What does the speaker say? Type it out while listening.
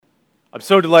I'm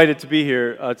so delighted to be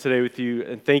here today with you,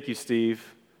 and thank you, Steve,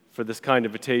 for this kind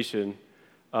invitation.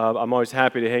 I'm always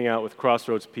happy to hang out with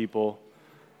Crossroads people.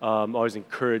 I'm always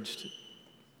encouraged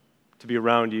to be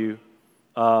around you.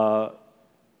 4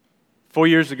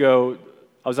 years ago,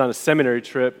 I was on a seminary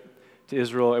trip to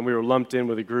Israel, and we were lumped in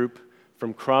with a group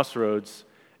from Crossroads,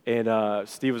 and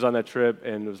Steve was on that trip,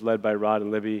 and it was led by Rod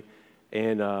and Libby,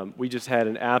 and we just had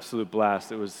an absolute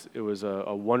blast. It was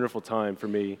a wonderful time for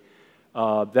me.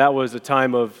 That was a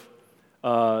time of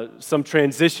some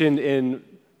transition in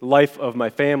the life of my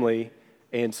family,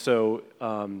 and so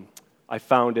I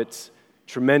found it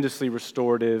tremendously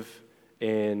restorative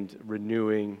and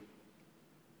renewing.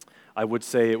 I would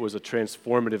say it was a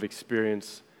transformative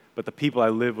experience, but the people I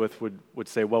live with would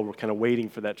say, well, we're kind of waiting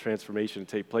for that transformation to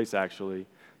take place, actually.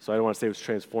 So I don't want to say it was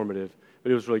transformative,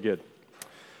 but it was really good.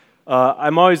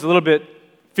 I'm always a little bit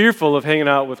fearful of hanging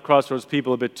out with Crossroads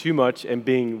people a bit too much and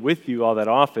being with you all that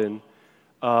often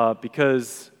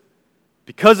because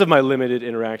of my limited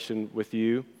interaction with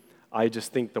you, I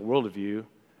just think the world of you,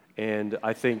 and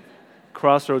I think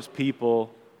Crossroads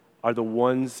people are the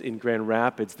ones in Grand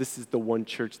Rapids. This is the one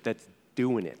church that's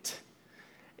doing it,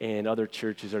 and other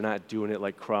churches are not doing it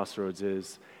like Crossroads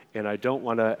is, and I don't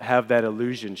want to have that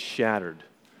illusion shattered,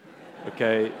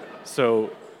 okay? So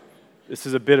this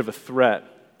is a bit of a threat.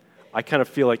 I kind of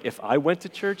feel like if I went to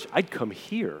church, I'd come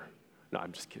here. No,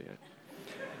 I'm just kidding.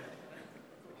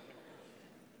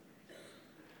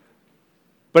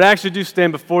 But I actually do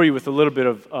stand before you with a little bit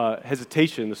of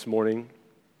hesitation this morning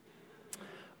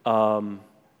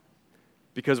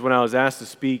because when I was asked to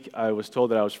speak, I was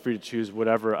told that I was free to choose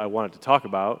whatever I wanted to talk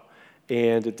about,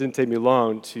 and it didn't take me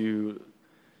long to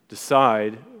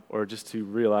decide or just to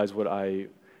realize what I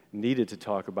needed to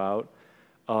talk about.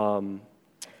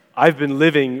 I've been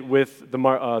living with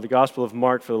the Gospel of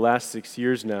Mark for the last 6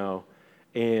 years now,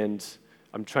 and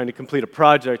I'm trying to complete a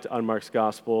project on Mark's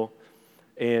Gospel,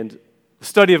 and the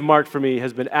study of Mark for me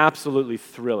has been absolutely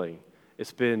thrilling.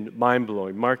 It's been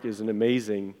mind-blowing. Mark is an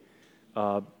amazing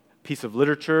piece of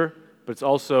literature, but it's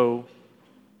also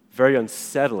very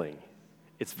unsettling.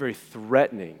 It's very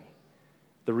threatening.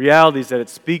 The realities that it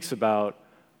speaks about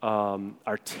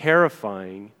are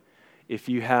terrifying if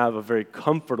you have a very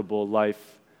comfortable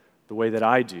life the way that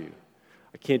I do.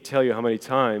 I can't tell you how many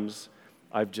times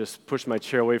I've just pushed my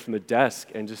chair away from the desk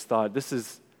and just thought,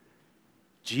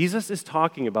 Jesus is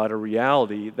talking about a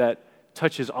reality that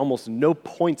touches almost no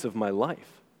points of my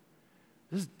life.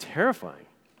 This is terrifying.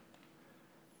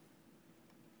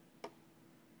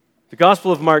 The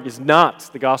Gospel of Mark is not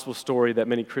the gospel story that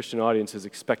many Christian audiences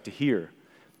expect to hear.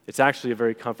 It's actually a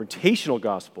very confrontational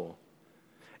gospel.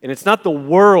 And it's not the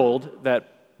world that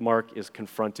Mark is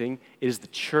confronting, it is the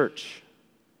church.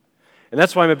 And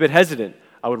that's why I'm a bit hesitant.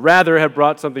 I would rather have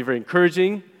brought something very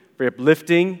encouraging, very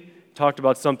uplifting, talked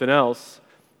about something else,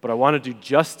 but I want to do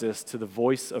justice to the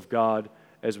voice of God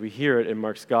as we hear it in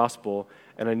Mark's gospel,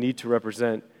 and I need to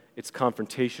represent its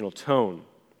confrontational tone.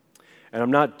 And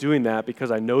I'm not doing that because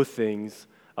I know things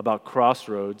about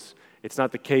Crossroads. It's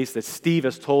not the case that Steve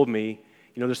has told me,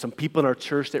 there's some people in our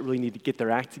church that really need to get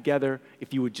their act together.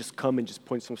 If you would just come and just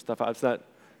point some stuff out.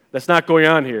 That's not going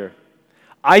on here.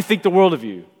 I think the world of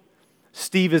you.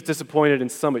 Steve is disappointed in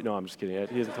some. No, I'm just kidding.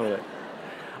 He hasn't told that.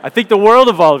 I think the world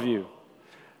of all of you.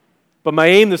 But my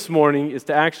aim this morning is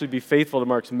to actually be faithful to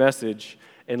Mark's message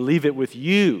and leave it with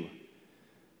you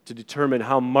to determine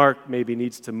how Mark maybe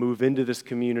needs to move into this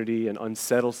community and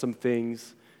unsettle some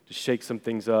things, to shake some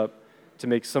things up, to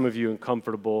make some of you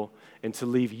uncomfortable, and to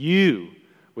leave you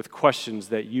with questions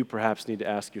that you perhaps need to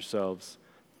ask yourselves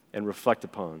and reflect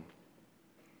upon.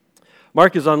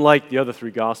 Mark is unlike the other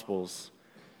three Gospels.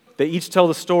 They each tell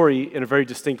the story in a very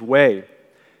distinct way.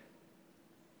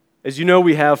 As you know,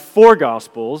 we have 4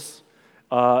 Gospels,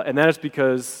 and that is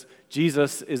because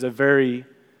Jesus is a very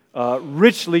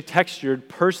richly textured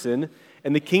person,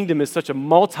 and the kingdom is such a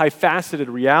multifaceted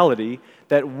reality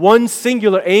that one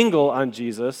singular angle on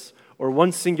Jesus or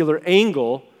one singular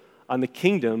angle on the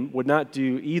kingdom would not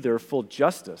do either full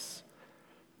justice.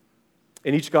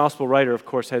 And each gospel writer, of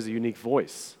course, has a unique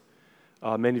voice.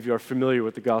 Many of you are familiar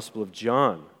with the Gospel of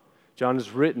John. John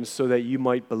is written so that you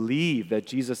might believe that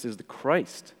Jesus is the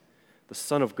Christ, the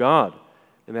Son of God,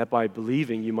 and that by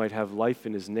believing you might have life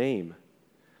in his name.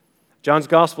 John's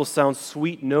Gospel sounds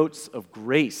sweet notes of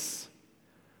grace.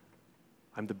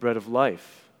 I'm the bread of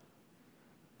life,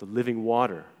 the living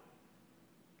water,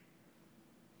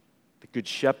 the good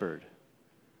shepherd.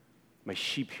 My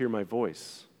sheep hear my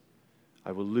voice.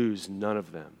 I will lose none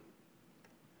of them.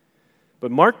 But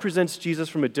Mark presents Jesus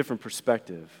from a different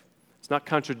perspective. It's not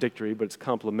contradictory, but it's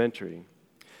complementary.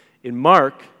 In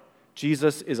Mark,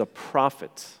 Jesus is a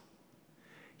prophet.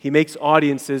 He makes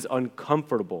audiences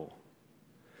uncomfortable.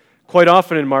 Quite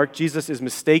often in Mark, Jesus is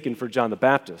mistaken for John the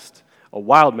Baptist, a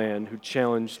wild man who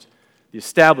challenged the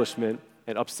establishment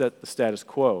and upset the status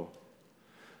quo.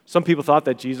 Some people thought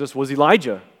that Jesus was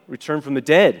Elijah, returned from the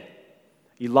dead.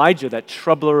 Elijah, that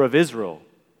troubler of Israel.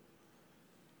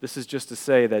 This is just to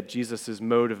say that Jesus'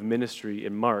 mode of ministry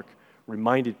in Mark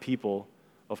reminded people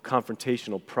of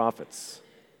confrontational prophets.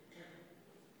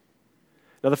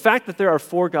 Now, the fact that there are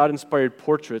 4 God-inspired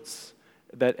portraits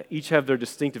that each have their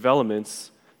distinctive elements,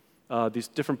 these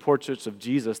different portraits of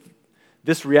Jesus,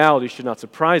 this reality should not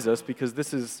surprise us because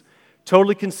this is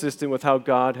totally consistent with how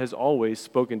God has always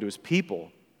spoken to his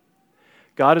people.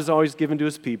 God has always given to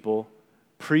his people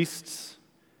priests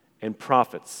and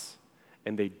prophets,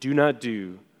 and they do not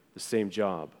do the same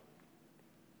job.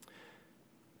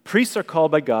 Priests are called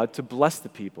by God to bless the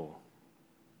people.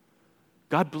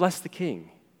 God bless the king.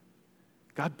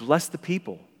 God bless the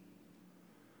people.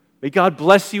 May God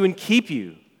bless you and keep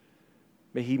you.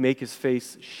 May he make his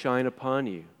face shine upon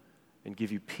you and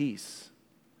give you peace.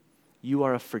 You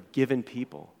are a forgiven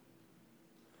people.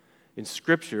 In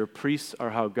Scripture, priests are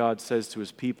how God says to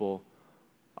his people,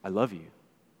 I love you.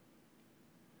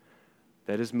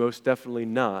 That is most definitely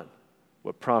not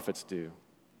what prophets do.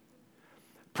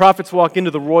 Prophets walk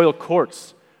into the royal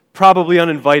courts, probably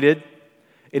uninvited,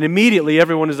 and immediately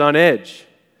everyone is on edge.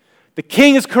 The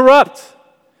king is corrupt.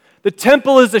 The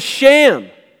temple is a sham.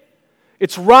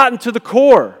 It's rotten to the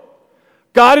core.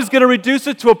 God is going to reduce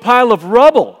it to a pile of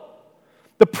rubble.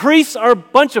 The priests are a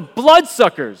bunch of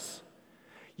bloodsuckers.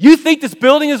 You think this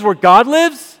building is where God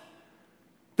lives?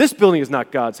 This building is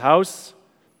not God's house.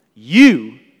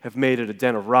 You have made it a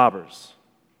den of robbers.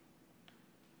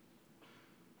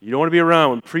 You don't want to be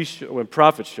around when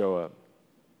prophets show up.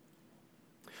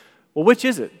 Well, which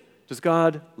is it? Does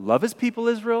God love his people,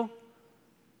 Israel?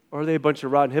 Or are they a bunch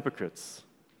of rotten hypocrites?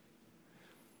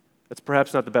 That's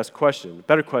perhaps not the best question. The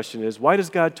better question is, why does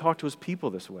God talk to his people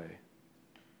this way?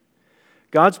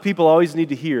 God's people always need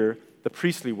to hear the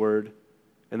priestly word,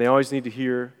 and they always need to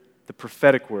hear the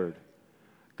prophetic word.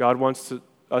 God wants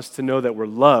us to know that we're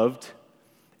loved,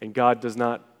 and God does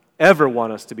not ever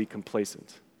want us to be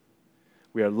complacent.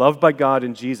 We are loved by God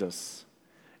in Jesus,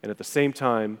 and at the same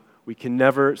time, we can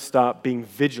never stop being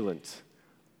vigilant,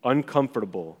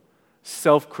 uncomfortable,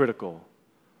 self-critical,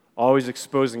 always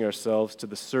exposing ourselves to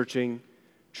the searching,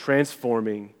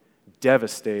 transforming,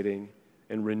 devastating,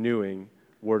 and renewing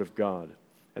Word of God.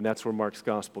 And that's where Mark's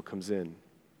gospel comes in.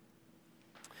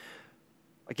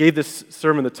 I gave this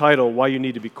sermon the title, Why You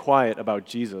Need to Be Quiet About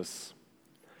Jesus.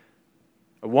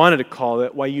 I wanted to call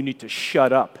it, Why You Need to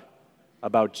Shut Up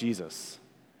About Jesus.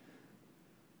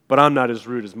 But I'm not as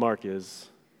rude as Mark is,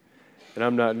 and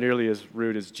I'm not nearly as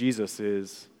rude as Jesus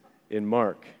is in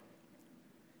Mark.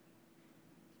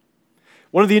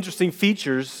 One of the interesting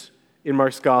features in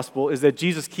Mark's gospel is that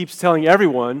Jesus keeps telling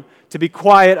everyone to be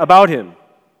quiet about him.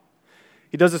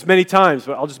 He does this many times,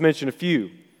 but I'll just mention a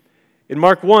few. In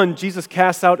Mark 1, Jesus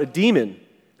casts out a demon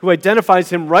who identifies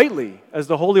him rightly as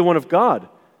the Holy One of God.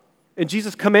 And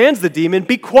Jesus commands the demon,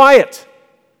 be quiet.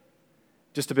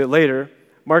 Just a bit later,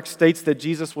 Mark states that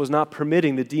Jesus was not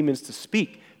permitting the demons to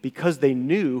speak because they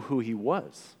knew who he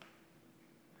was.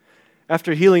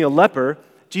 After healing a leper,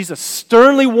 Jesus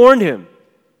sternly warned him,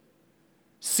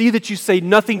 see that you say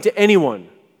nothing to anyone.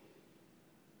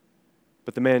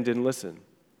 But the man didn't listen,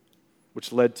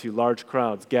 which led to large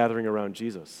crowds gathering around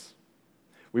Jesus.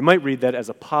 We might read that as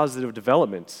a positive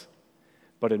development,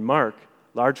 but in Mark,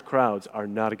 large crowds are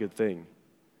not a good thing.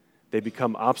 They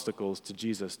become obstacles to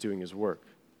Jesus doing his work.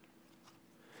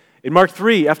 In Mark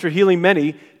 3, after healing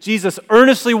many, Jesus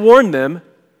earnestly warned them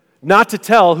not to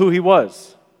tell who he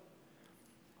was.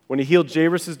 When he healed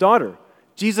Jairus' daughter,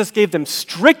 Jesus gave them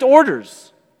strict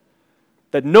orders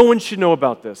that no one should know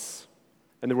about this.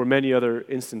 And there were many other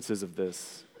instances of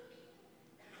this.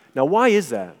 Now, why is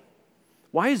that?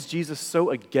 Why is Jesus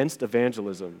so against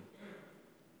evangelism?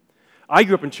 I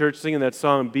grew up in church singing that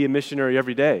song, Be a Missionary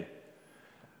Every Day.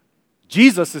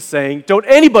 Jesus is saying, don't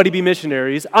anybody be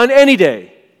missionaries on any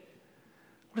day.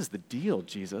 What is the deal,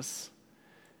 Jesus?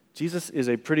 Jesus is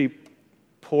a pretty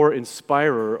poor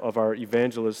inspirer of our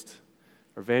evangelistic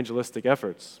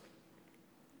efforts.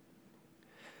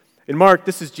 In Mark,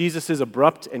 this is Jesus'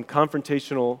 abrupt and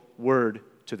confrontational word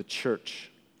to the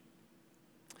church.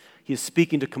 He is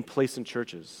speaking to complacent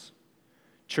churches,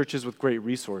 churches with great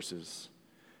resources,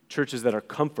 churches that are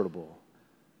comfortable.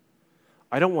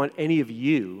 I don't want any of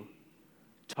you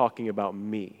talking about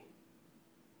me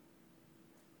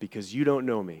because you don't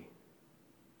know me.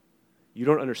 You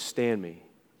don't understand me.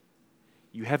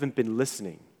 You haven't been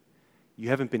listening. You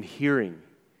haven't been hearing,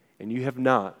 and you have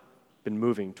not been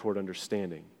moving toward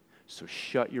understanding. So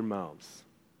shut your mouths.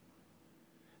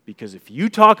 Because if you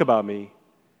talk about me,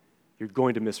 you're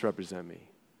going to misrepresent me.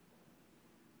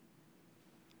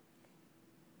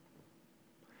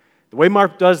 The way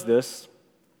Mark does this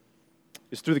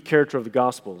is through the character of the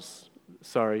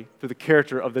through the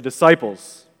character of the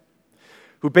disciples,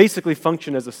 who basically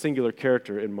function as a singular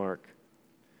character in Mark.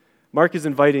 Mark is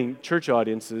inviting church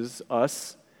audiences,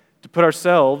 us, to put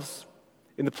ourselves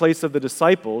in the place of the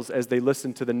disciples as they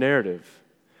listen to the narrative.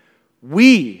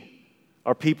 We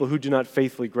are people who do not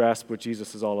faithfully grasp what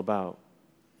Jesus is all about.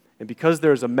 And because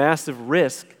there is a massive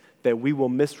risk that we will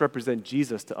misrepresent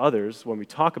Jesus to others when we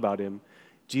talk about him,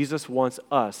 Jesus wants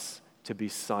us to be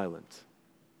silent.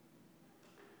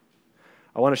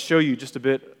 I want to show you just a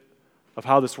bit of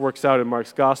how this works out in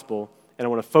Mark's gospel, and I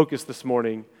want to focus this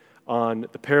morning on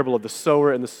the parable of the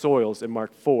sower and the soils in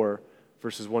Mark 4,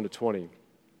 verses 1 to 20.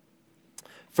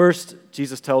 First,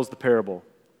 Jesus tells the parable.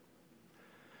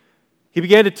 He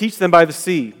began to teach them by the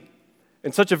sea,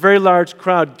 and such a very large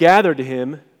crowd gathered to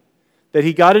him that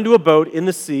he got into a boat in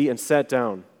the sea and sat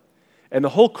down. And the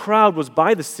whole crowd was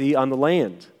by the sea on the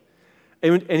land.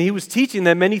 And he was teaching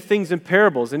them many things in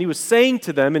parables, and he was saying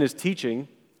to them in his teaching,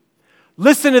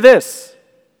 "Listen to this.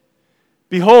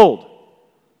 Behold."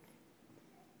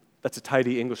 That's a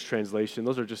tidy English translation.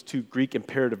 Those are just two Greek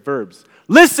imperative verbs.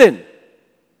 Listen.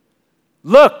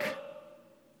 Look.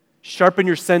 Sharpen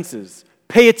your senses.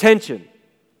 Pay attention.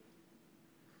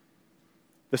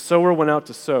 The sower went out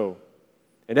to sow,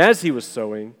 and as he was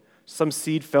sowing, some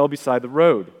seed fell beside the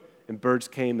road, and birds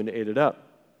came and ate it up.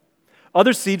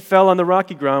 Other seed fell on the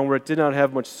rocky ground where it did not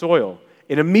have much soil,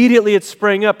 and immediately it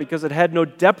sprang up because it had no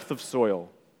depth of soil.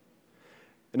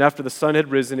 And after the sun had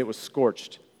risen, it was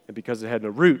scorched, and because it had no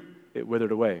root, it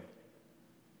withered away.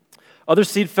 Other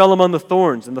seed fell among the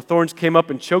thorns, and the thorns came up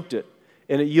and choked it,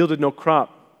 and it yielded no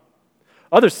crop.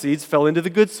 Other seeds fell into the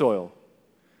good soil,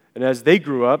 and as they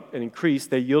grew up and increased,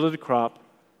 they yielded a crop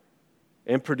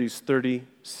and produced 30,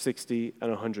 60,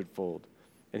 and 100-fold.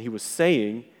 And he was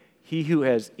saying, "He who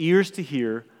has ears to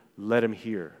hear, let him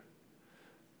hear."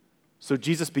 So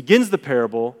Jesus begins the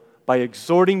parable by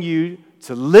exhorting you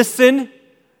to listen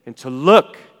and to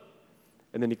look.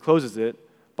 And then he closes it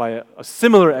by a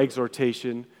similar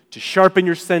exhortation to sharpen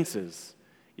your senses.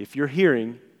 If you're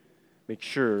hearing, make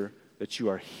sure that you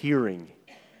are hearing.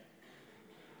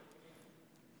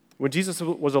 When Jesus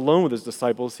was alone with his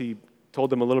disciples, he told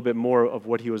them a little bit more of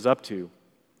what he was up to.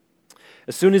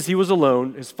 As soon as he was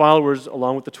alone, his followers,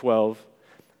 along with the 12,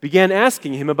 began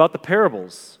asking him about the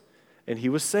parables. And he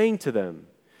was saying to them,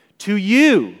 "To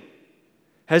you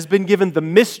has been given the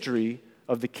mystery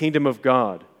of the kingdom of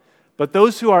God. But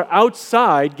those who are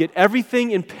outside get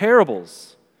everything in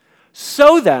parables,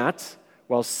 so that,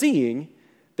 while seeing,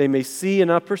 they may see and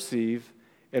not perceive,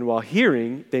 and while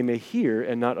hearing, they may hear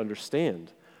and not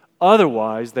understand.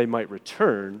 Otherwise, they might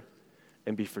return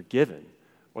and be forgiven,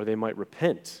 or they might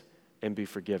repent and be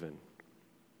forgiven."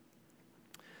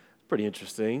 Pretty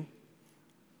interesting.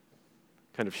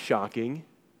 Kind of shocking.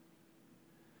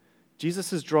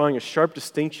 Jesus is drawing a sharp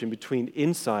distinction between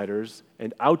insiders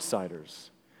and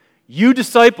outsiders. You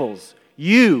disciples,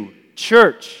 you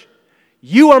church,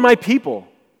 you are my people.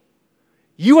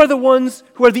 You are the ones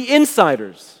who are the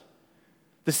insiders.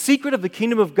 The secret of the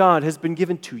kingdom of God has been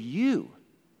given to you.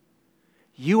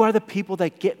 You are the people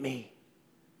that get me.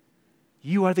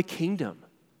 You are the kingdom.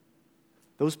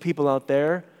 Those people out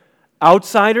there,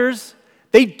 outsiders,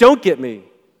 they don't get me.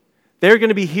 They're going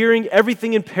to be hearing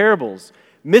everything in parables,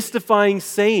 mystifying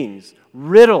sayings,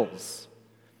 riddles.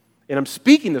 And I'm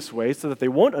speaking this way so that they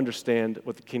won't understand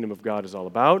what the kingdom of God is all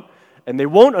about, and they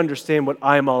won't understand what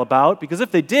I am all about, because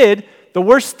if they did, the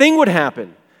worst thing would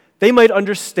happen. They might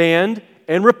understand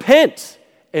and repent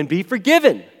and be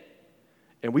forgiven.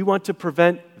 And we want to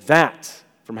prevent that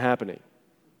from happening.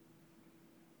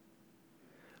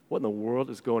 What in the world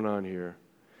is going on here?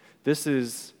 This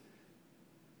is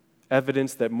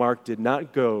evidence that Mark did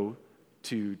not go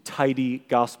to tidy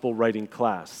gospel writing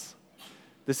class.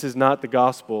 This is not the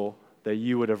gospel that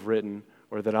you would have written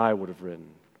or that I would have written.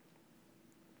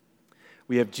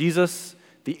 We have Jesus,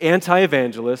 the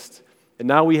anti-evangelist, and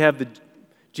now we have the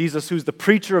Jesus who's the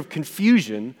preacher of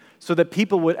confusion, so that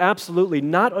people would absolutely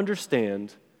not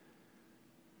understand,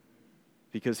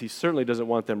 because he certainly doesn't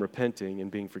want them repenting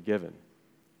and being forgiven.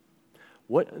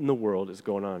 What in the world is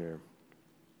going on here?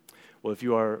 Well, if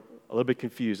you are a little bit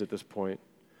confused at this point,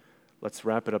 let's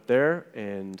wrap it up there.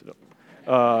 And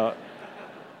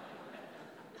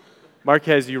Mark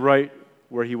has you right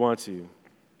where he wants you.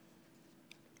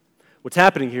 What's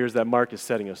happening here is that Mark is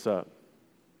setting us up.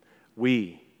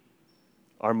 We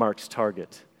are Mark's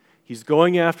target. He's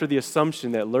going after the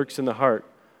assumption that lurks in the heart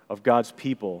of God's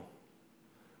people.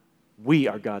 We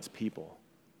are God's people.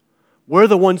 We're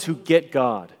the ones who get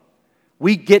God.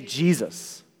 We get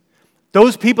Jesus.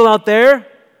 Those people out there,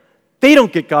 they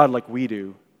don't get God like we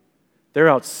do. They're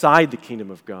outside the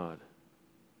kingdom of God.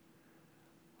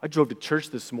 I drove to church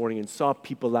this morning and saw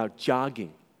people out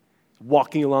jogging,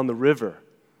 walking along the river.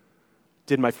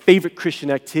 Did my favorite Christian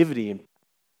activity and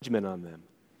judgment on them.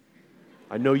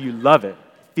 I know you love it.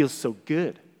 It feels so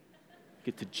good.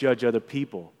 Get to judge other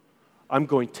people. I'm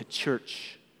going to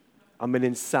church. I'm an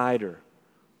insider.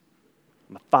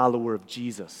 I'm a follower of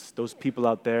Jesus. Those people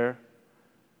out there,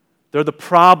 they're the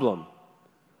problem.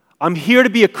 I'm here to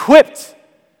be equipped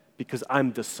because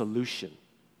I'm the solution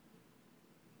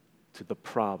to the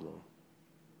problem.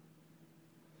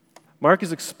 Mark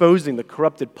is exposing the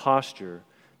corrupted posture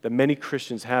that many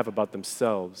Christians have about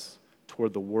themselves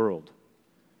toward the world.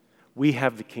 We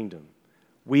have the kingdom.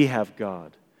 We have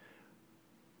God.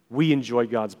 We enjoy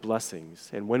God's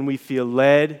blessings. And when we feel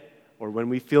led or when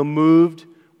we feel moved,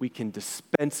 we can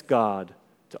dispense God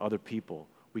to other people.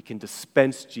 We can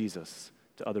dispense Jesus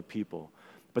to other people.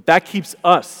 But that keeps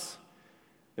us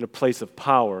in a place of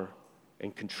power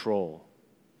and control.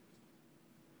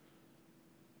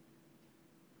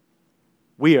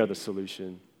 We are the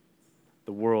solution.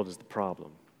 The world is the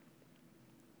problem.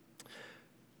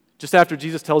 Just after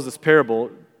Jesus tells this parable,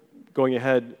 going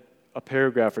ahead a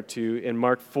paragraph or two, in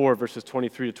Mark 4, verses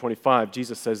 23 to 25,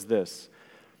 Jesus says this: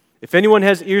 "If anyone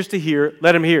has ears to hear,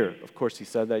 let him hear." Of course, he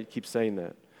said that. He keeps saying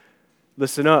that.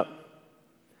 "Listen up."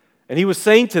 And he was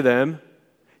saying to them,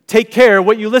 "Take care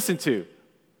what you listen to."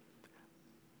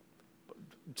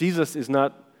 Jesus is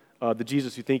not the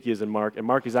Jesus you think he is in Mark, and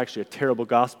Mark is actually a terrible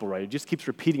gospel writer. He just keeps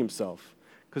repeating himself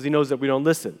because he knows that we don't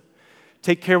listen.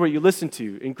 Take care what you listen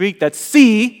to. In Greek, that's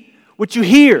see what you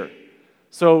hear.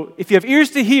 So if you have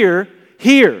ears to hear,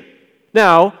 hear.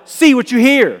 Now, see what you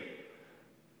hear.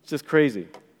 It's just crazy.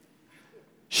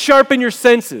 Sharpen your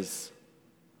senses,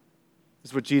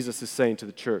 is what Jesus is saying to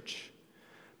the church.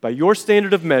 By your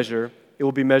standard of measure, it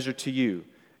will be measured to you,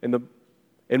 and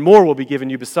more will be given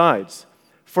you besides.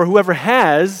 For whoever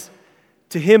has,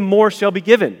 to him more shall be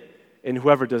given, and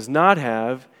whoever does not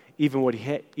have, even what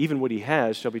he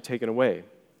has shall be taken away.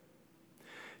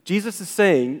 Jesus is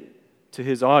saying to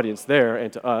his audience there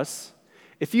and to us,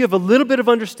 if you have a little bit of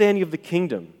understanding of the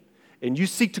kingdom and you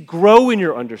seek to grow in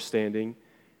your understanding,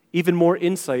 even more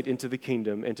insight into the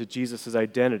kingdom and to Jesus'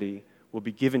 identity will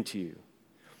be given to you.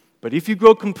 But if you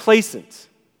grow complacent,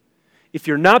 if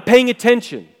you're not paying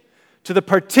attention to the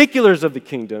particulars of the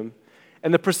kingdom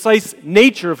and the precise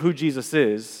nature of who Jesus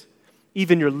is,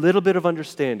 even your little bit of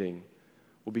understanding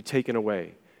will be taken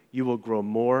away. You will grow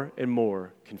more and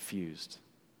more confused.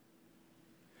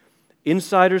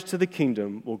 Insiders to the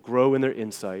kingdom will grow in their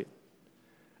insight.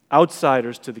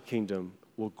 Outsiders to the kingdom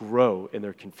will grow in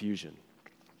their confusion.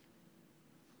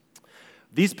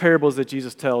 These parables that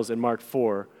Jesus tells in Mark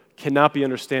 4 cannot be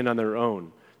understood on their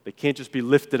own. They can't just be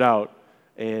lifted out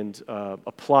and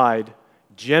applied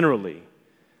generally.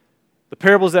 The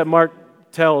parables that Mark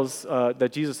tells,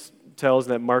 that Jesus tells,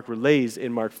 that Mark relays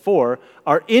in Mark 4,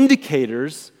 are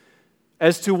indicators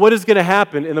as to what is going to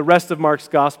happen in the rest of Mark's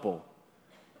gospel.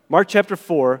 Mark chapter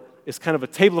 4 is kind of a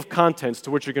table of contents to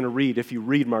what you're going to read if you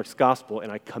read Mark's gospel, and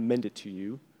I commend it to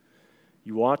you.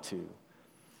 You ought to.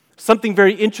 Something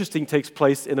very interesting takes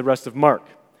place in the rest of Mark,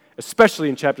 especially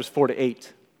in chapters 4 to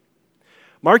 8.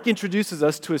 Mark introduces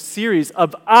us to a series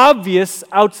of obvious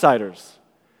outsiders,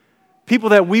 people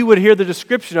that we would hear the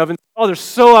description of and say, oh, they're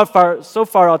so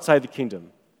far outside the kingdom.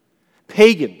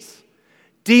 Pagans,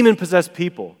 demon-possessed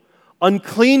people,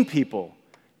 unclean people,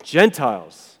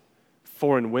 Gentiles,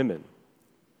 foreign women.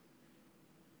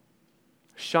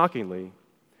 Shockingly,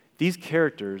 these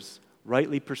characters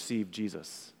rightly perceive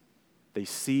Jesus. They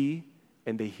see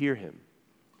and they hear him,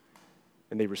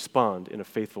 and they respond in a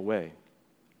faithful way.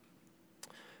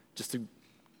 Just to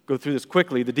go through this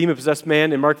quickly, the demon-possessed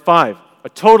man in Mark 5, a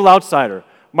total outsider.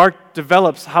 Mark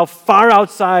develops how far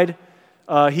outside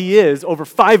he is over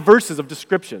 5 verses of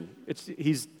description.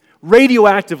 He's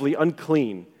radioactively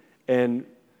unclean and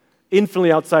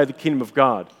infinitely outside the kingdom of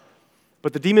God.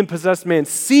 But the demon-possessed man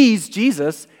sees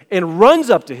Jesus and runs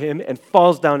up to him and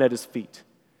falls down at his feet.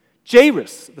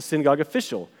 Jairus, the synagogue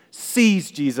official,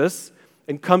 sees Jesus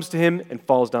and comes to him and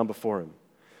falls down before him.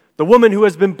 The woman who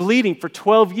has been bleeding for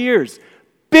 12 years,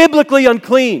 biblically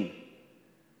unclean,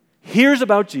 hears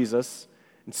about Jesus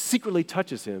and secretly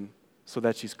touches him so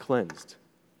that she's cleansed.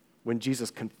 When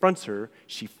Jesus confronts her,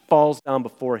 she falls down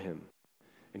before him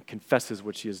and confesses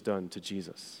what she has done to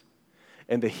Jesus.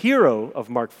 And the hero of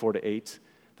Mark 4 to 8,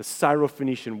 the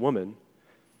Syrophoenician woman,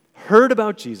 heard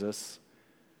about Jesus,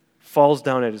 falls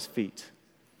down at his feet.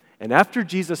 And after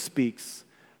Jesus speaks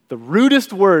the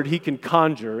rudest word he can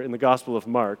conjure in the Gospel of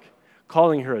Mark,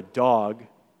 calling her a dog,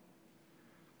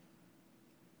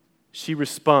 she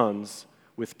responds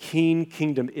with keen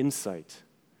kingdom insight,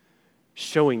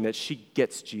 showing that she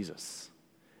gets Jesus.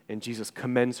 And Jesus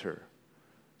commends her,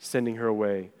 sending her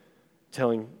away,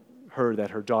 telling her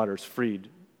that her daughter is freed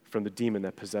from the demon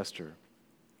that possessed her.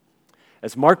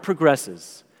 As Mark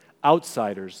progresses,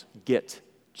 outsiders get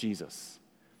Jesus.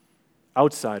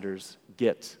 Outsiders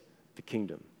get the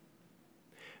kingdom.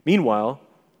 Meanwhile,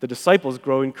 the disciples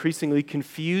grow increasingly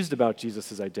confused about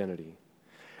Jesus' identity.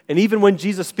 And even when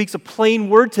Jesus speaks a plain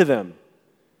word to them,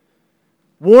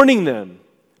 warning them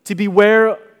to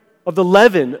beware of the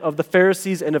leaven of the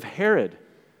Pharisees and of Herod,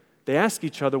 they ask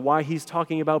each other why he's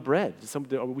talking about bread.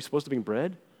 Are we supposed to bring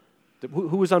bread?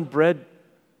 Who was on bread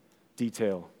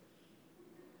detail?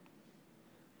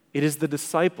 It is the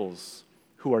disciples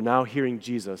who are now hearing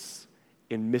Jesus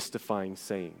in mystifying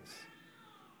sayings.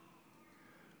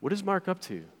 What is Mark up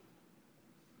to?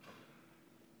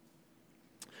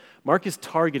 Mark is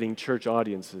targeting church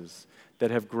audiences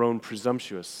that have grown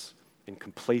presumptuous and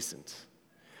complacent.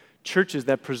 Churches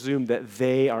that presume that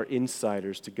they are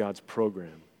insiders to God's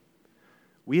program.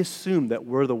 We assume that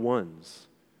we're the ones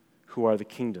who are the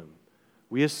kingdom.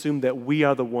 We assume that we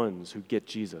are the ones who get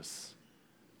Jesus.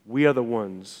 We are the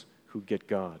ones who get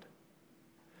God.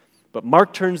 But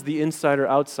Mark turns the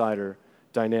insider-outsider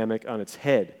dynamic on its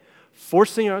head,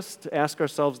 forcing us to ask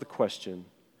ourselves the question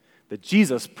that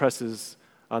Jesus presses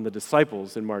on the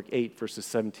disciples in Mark 8, verses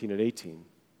 17 and 18,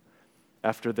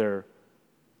 after their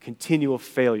continual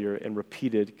failure and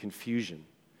repeated confusion.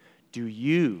 Do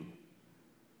you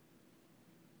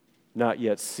not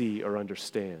yet see or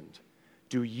understand?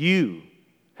 Do you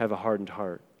have a hardened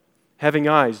heart? Having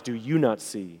eyes, do you not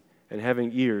see? And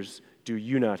having ears, do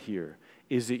you not hear?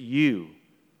 Is it you,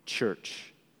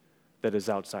 church, that is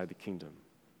outside the kingdom?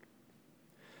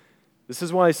 This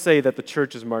is why I say that the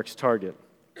church is Mark's target.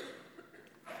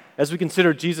 As we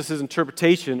consider Jesus'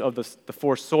 interpretation of the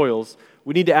four soils,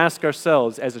 we need to ask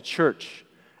ourselves as a church,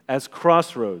 as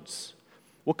Crossroads,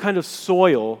 what kind of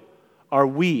soil are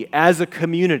we as a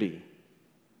community?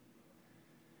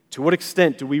 To what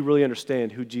extent do we really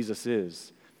understand who Jesus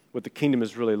is, what the kingdom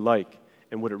is really like,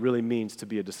 and what it really means to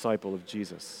be a disciple of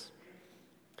Jesus?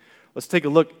 Let's take a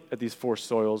look at these four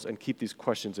soils and keep these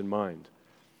questions in mind.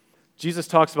 Jesus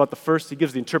talks about the first, he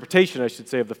gives the interpretation, I should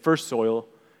say, of the first soil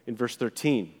in verse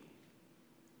 13.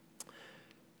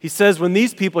 He says, when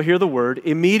these people hear the word,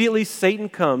 immediately Satan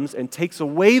comes and takes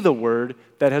away the word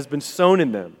that has been sown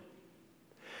in them.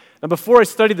 Now, before I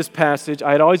studied this passage,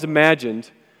 I had always imagined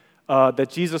that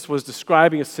Jesus was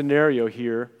describing a scenario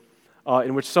here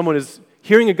in which someone is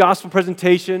hearing a gospel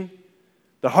presentation,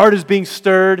 the heart is being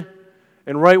stirred,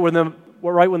 and right when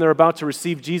they're about to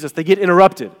receive Jesus, they get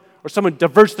interrupted, or someone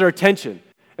diverts their attention,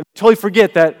 and totally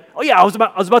forget that, oh yeah, I was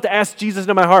about to ask Jesus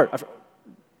into my heart.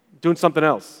 I'm doing something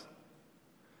else.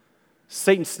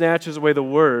 Satan snatches away the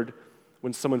word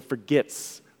when someone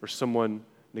forgets or someone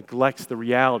neglects the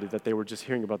reality that they were just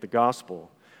hearing about the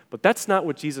gospel. But that's not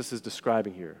what Jesus is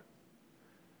describing here.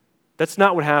 That's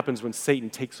not what happens when Satan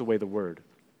takes away the word.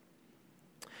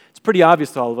 It's pretty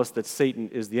obvious to all of us that Satan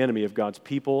is the enemy of God's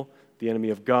people, the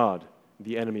enemy of God,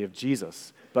 the enemy of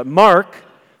Jesus. But Mark,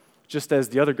 just as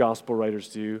the other gospel writers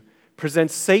do,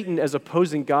 presents Satan as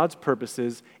opposing God's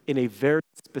purposes in a very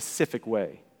specific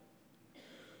way.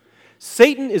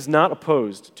 Satan is not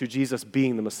opposed to Jesus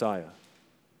being the Messiah.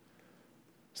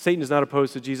 Satan is not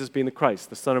opposed to Jesus being the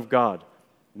Christ, the Son of God.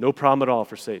 No problem at all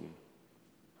for Satan.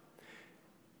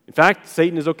 In fact,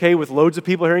 Satan is okay with loads of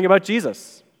people hearing about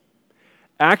Jesus.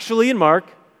 Actually, in Mark,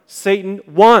 Satan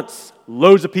wants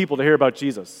loads of people to hear about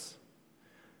Jesus,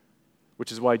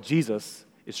 which is why Jesus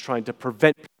is trying to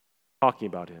prevent people from talking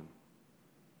about him.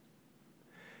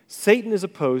 Satan is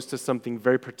opposed to something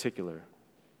very particular.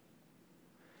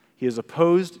 He is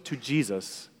opposed to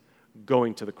Jesus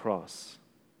going to the cross.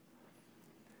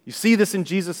 You see this in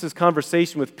Jesus'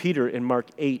 conversation with Peter in Mark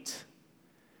 8.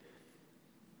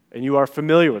 And you are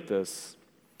familiar with this.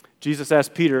 Jesus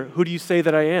asked Peter, "Who do you say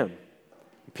that I am?"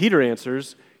 Peter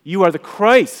answers, "You are the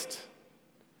Christ."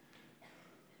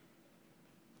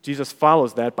 Jesus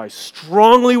follows that by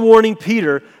strongly warning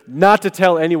Peter not to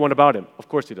tell anyone about him. Of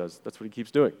course he does. That's what he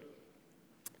keeps doing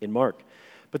in Mark.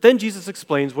 But then Jesus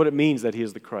explains what it means that he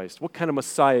is the Christ, what kind of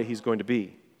Messiah he's going to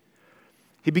be.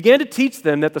 He began to teach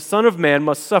them that the Son of Man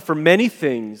must suffer many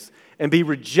things and be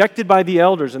rejected by the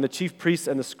elders and the chief priests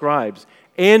and the scribes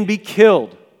and be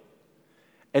killed,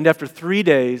 and after 3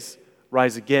 days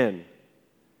rise again.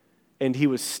 And he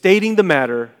was stating the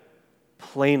matter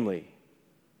plainly.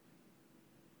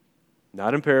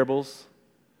 Not in parables,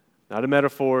 not in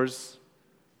metaphors,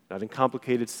 not in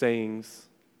complicated sayings.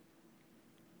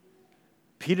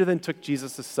 Peter then took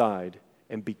Jesus aside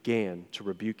and began to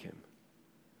rebuke him.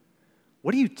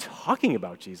 What are you talking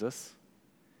about, Jesus?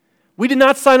 We did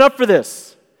not sign up for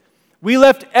this. We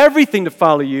left everything to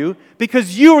follow you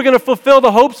because you were going to fulfill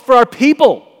the hopes for our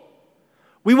people.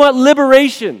 We want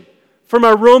liberation from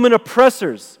our Roman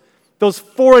oppressors, those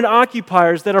foreign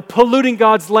occupiers that are polluting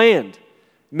God's land,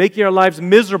 making our lives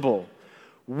miserable.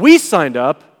 We signed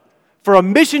up for a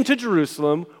mission to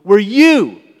Jerusalem where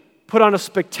you put on a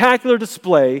spectacular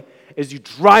display as you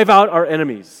drive out our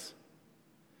enemies.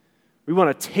 We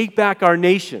want to take back our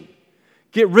nation,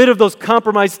 get rid of those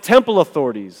compromised temple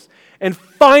authorities, and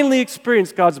finally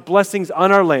experience God's blessings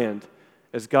on our land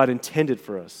as God intended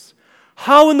for us.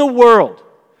 How in the world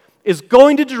is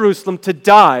going to Jerusalem to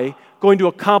die going to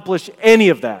accomplish any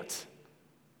of that?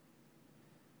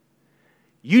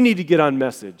 You need to get on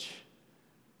message,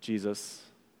 Jesus,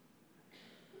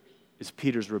 is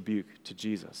Peter's rebuke to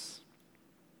Jesus.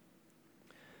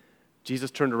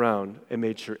 Jesus turned around and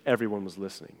made sure everyone was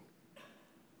listening.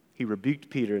 He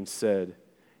rebuked Peter and said,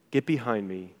 "Get behind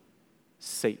me,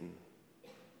 Satan.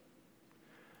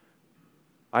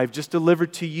 I've just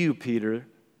delivered to you, Peter,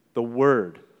 the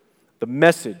word, the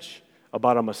message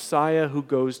about a Messiah who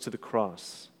goes to the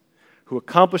cross, who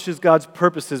accomplishes God's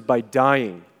purposes by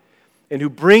dying, and who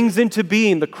brings into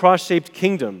being the cross-shaped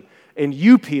kingdom. And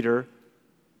you, Peter,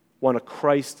 want a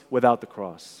Christ without the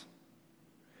cross.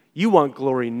 You want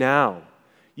glory now.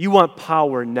 You want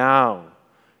power now.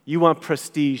 You want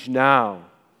prestige now.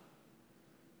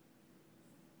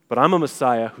 But I'm a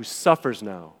Messiah who suffers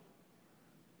now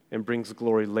and brings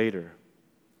glory later.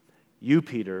 You,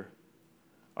 Peter,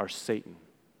 are Satan.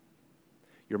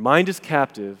 Your mind is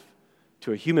captive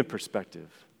to a human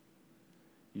perspective.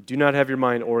 You do not have your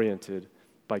mind oriented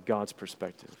by God's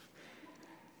perspective."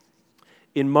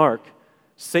 In Mark,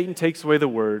 Satan takes away the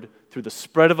word through the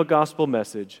spread of a gospel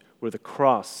message where the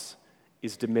cross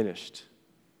is diminished,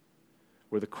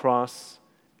 where the cross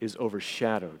is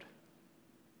overshadowed,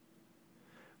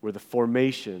 where the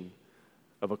formation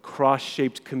of a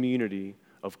cross-shaped community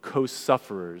of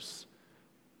co-sufferers,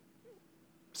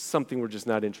 something we're just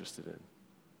not interested in.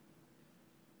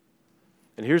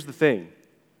 And here's the thing.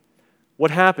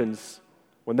 What happens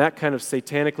when that kind of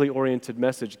satanically oriented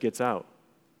message gets out?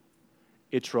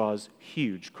 It draws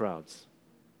huge crowds.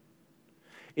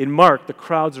 In Mark, the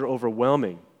crowds are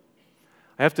overwhelming.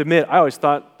 I have to admit, I always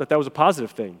thought that was a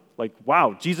positive thing. Like,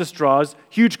 wow, Jesus draws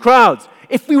huge crowds.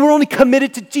 If we were only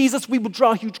committed to Jesus, we would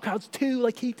draw huge crowds too,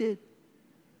 like he did.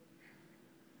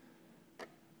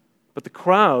 But the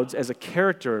crowds, as a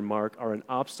character in Mark, are an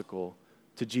obstacle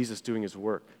to Jesus doing his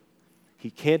work. He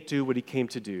can't do what he came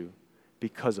to do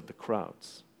because of the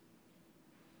crowds.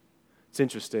 It's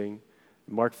interesting.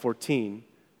 In Mark 14,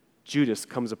 Judas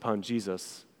comes upon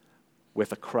Jesus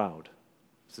with a crowd.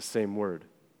 It's the same word.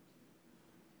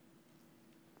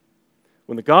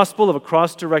 When the gospel of a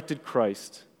cross-directed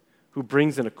Christ who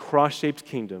brings in a cross-shaped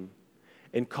kingdom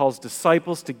and calls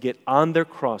disciples to get on their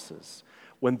crosses,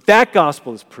 when that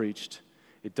gospel is preached,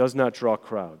 it does not draw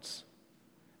crowds.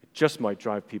 It just might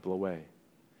drive people away.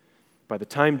 By the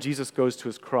time Jesus goes to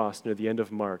his cross near the end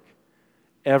of Mark,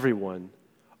 everyone,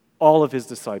 all of his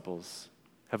disciples,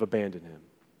 have abandoned him.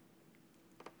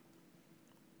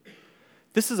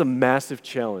 This is a massive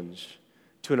challenge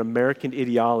to an American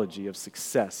ideology of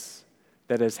success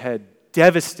that has had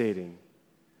devastating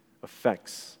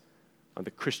effects on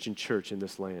the Christian church in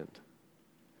this land.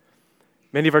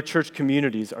 Many of our church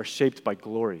communities are shaped by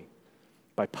glory,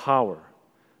 by power,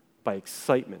 by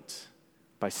excitement,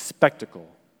 by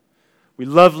spectacle. We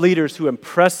love leaders who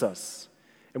impress us,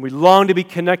 and we long to be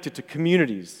connected to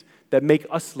communities that make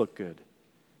us look good,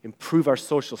 improve our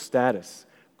social status,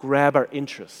 grab our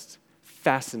interest,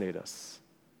 fascinate us.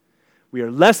 We are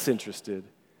less interested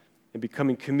in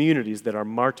becoming communities that are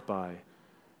marked by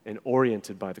and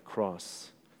oriented by the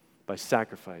cross, by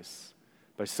sacrifice,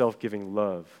 by self-giving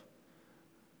love,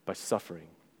 by suffering.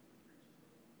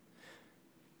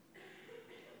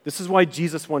 This is why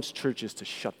Jesus wants churches to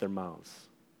shut their mouths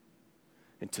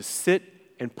and to sit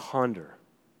and ponder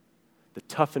the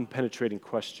tough and penetrating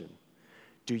question: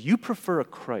 do you prefer a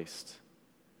Christ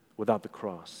without the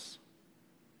cross?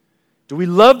 Do we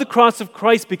love the cross of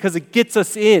Christ because it gets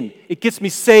us in, it gets me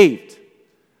saved,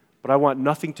 but I want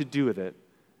nothing to do with it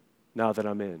now that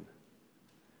I'm in?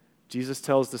 Jesus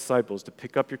tells disciples to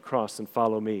pick up your cross and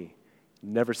follow me. He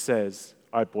never says,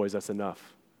 all right, boys, that's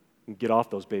enough. And get off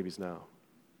those babies now.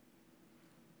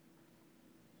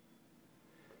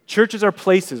 Churches are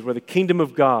places where the kingdom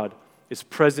of God is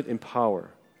present in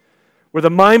power, where the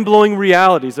mind-blowing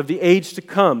realities of the age to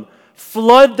come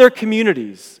flood their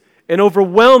communities and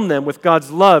overwhelm them with God's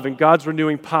love and God's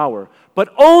renewing power,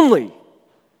 but only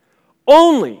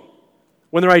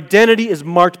when their identity is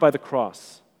marked by the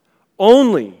cross,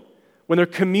 only when their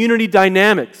community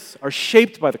dynamics are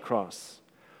shaped by the cross,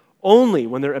 only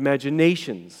when their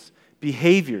imaginations,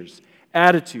 behaviors,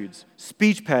 attitudes,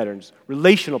 speech patterns,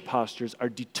 relational postures are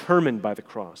determined by the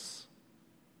cross.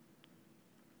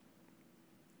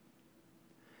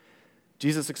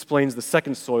 Jesus explains the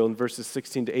second soil in verses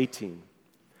 16 to 18.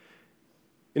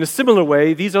 In a similar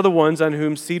way, these are the ones on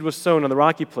whom seed was sown on the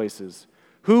rocky places,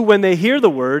 who, when they hear the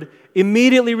word,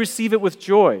 immediately receive it with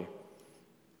joy.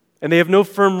 And they have no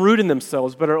firm root in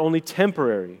themselves, but are only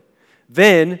temporary.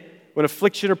 Then, when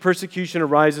affliction or persecution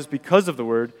arises because of the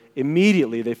word,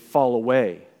 immediately they fall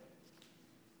away.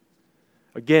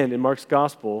 Again, in Mark's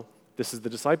gospel, this is the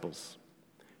disciples.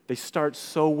 They start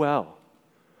so well.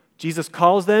 Jesus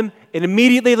calls them, and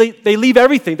immediately they leave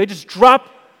everything. They just drop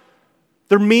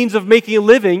their means of making a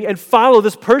living and follow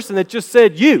this person that just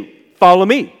said, "You, follow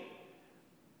me."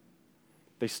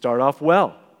 They start off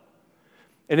well.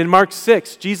 And in Mark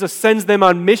 6, Jesus sends them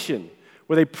on mission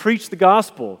where they preach the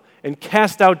gospel and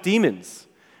cast out demons.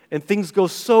 And things go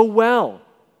so well.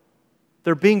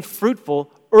 They're being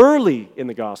fruitful early in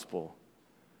the gospel.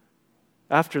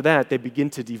 After that, they begin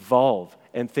to devolve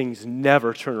and things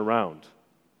never turn around.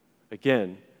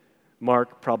 Again,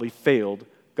 Mark probably failed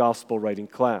gospel writing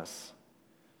class.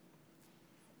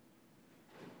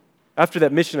 After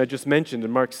that mission I just mentioned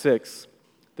in Mark 6,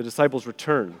 the disciples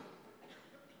return.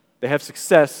 They have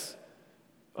success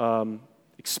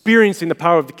experiencing the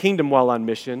power of the kingdom while on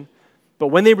mission, but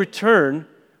when they return,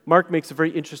 Mark makes a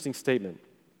very interesting statement.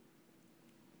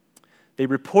 They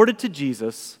reported to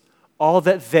Jesus all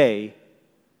that they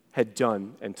had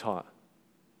done and taught.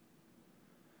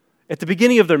 At the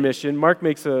beginning of their mission, Mark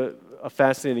makes a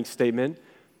fascinating statement.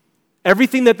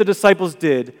 Everything that the disciples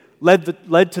did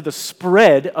led to the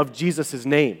spread of Jesus'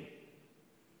 name.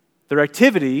 Their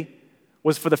activity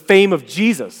was for the fame of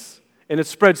Jesus, and it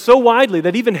spread so widely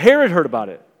that even Herod heard about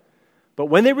it. But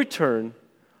when they return,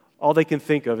 all they can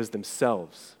think of is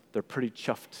themselves. They're pretty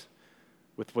chuffed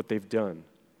with what they've done.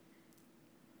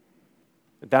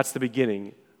 And that's the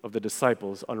beginning of the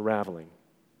disciples unraveling.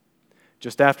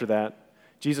 Just after that,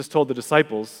 Jesus told the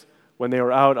disciples, when they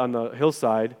were out on the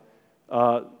hillside,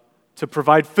 to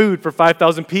provide food for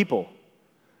 5,000 people.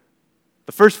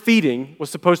 The first feeding was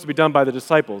supposed to be done by the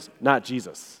disciples, not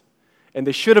Jesus. And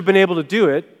they should have been able to do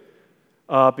it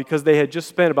because they had just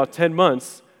spent about 10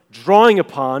 months drawing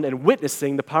upon and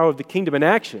witnessing the power of the kingdom in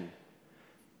action.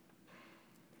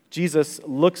 Jesus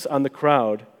looks on the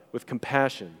crowd with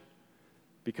compassion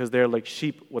because they're like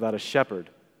sheep without a shepherd.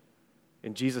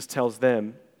 And Jesus tells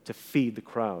them to feed the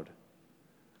crowd.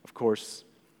 Of course,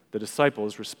 the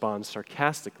disciples respond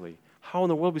sarcastically. How in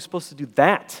the world are we supposed to do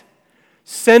that?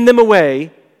 Send them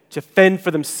away to fend for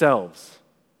themselves.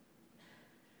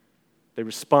 They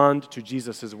respond to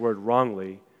Jesus' word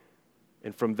wrongly,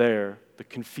 and from there, the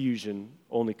confusion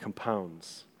only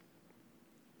compounds.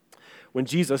 When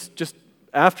Jesus, just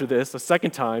after this, a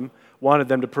second time, wanted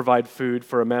them to provide food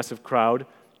for a massive crowd,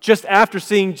 just after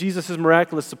seeing Jesus'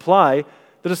 miraculous supply,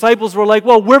 the disciples were like,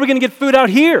 well, where are we going to get food out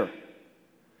here?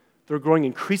 They're growing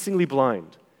increasingly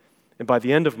blind. And by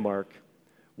the end of Mark,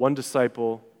 one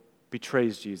disciple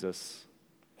betrays Jesus.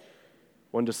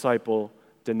 One disciple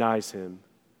denies him,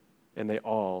 and they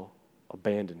all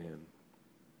abandon him.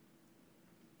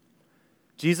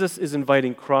 Jesus is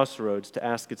inviting Crossroads to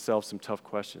ask itself some tough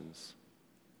questions.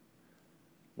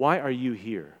 Why are you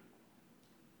here?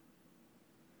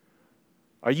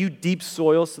 Are you deep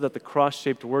soil so that the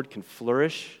cross-shaped word can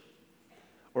flourish?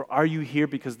 Or are you here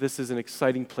because this is an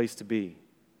exciting place to be?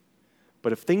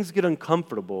 But if things get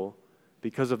uncomfortable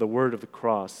because of the word of the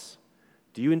cross,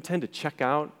 do you intend to check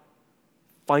out,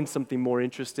 find something more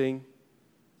interesting?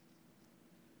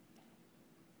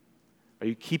 Are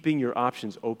you keeping your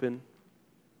options open?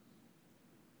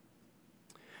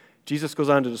 Jesus goes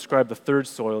on to describe the third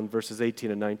soil in verses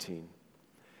 18 and 19.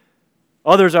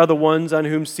 Others are the ones on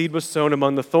whom seed was sown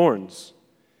among the thorns.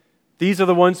 These are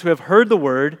the ones who have heard the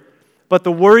word, but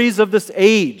the worries of this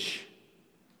age,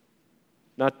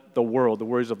 not the world, the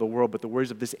worries of the world, but the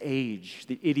worries of this age,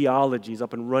 the ideologies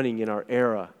up and running in our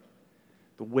era,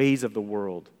 the ways of the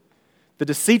world, the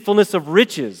deceitfulness of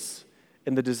riches,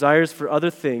 and the desires for other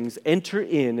things enter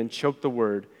in and choke the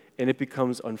word, and it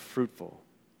becomes unfruitful.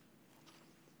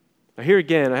 Now here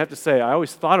again, I have to say, I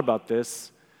always thought about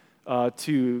this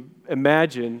to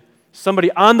imagine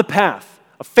somebody on the path,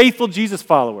 a faithful Jesus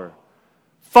follower,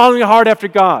 following hard after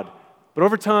God. But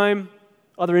over time,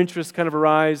 Other interests kind of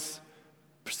arise,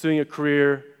 pursuing a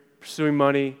career, pursuing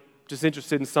money, just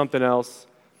interested in something else.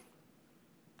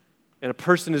 And a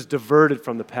person is diverted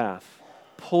from the path,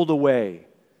 pulled away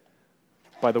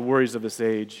by the worries of this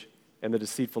age and the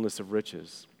deceitfulness of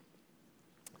riches.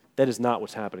 That is not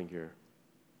what's happening here.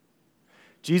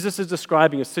 Jesus is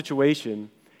describing a situation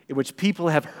in which people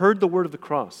have heard the word of the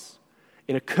cross,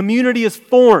 and a community is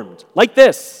formed, like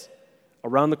this,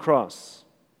 around the cross.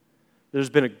 There's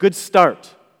been a good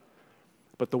start,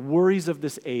 but the worries of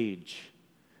this age,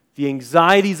 the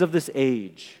anxieties of this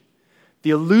age, the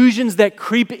illusions that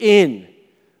creep in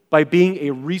by being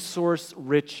a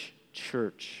resource-rich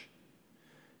church,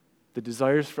 the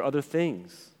desires for other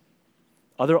things,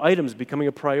 other items becoming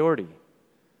a priority,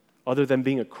 other than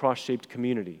being a cross-shaped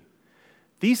community.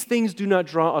 These things do not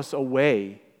draw us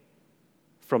away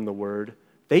from the Word.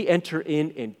 They enter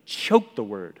in and choke the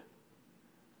Word,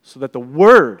 so that the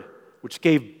Word, which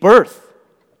gave birth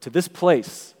to this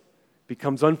place,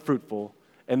 becomes unfruitful,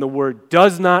 and the Word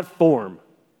does not form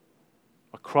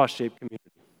a cross-shaped community.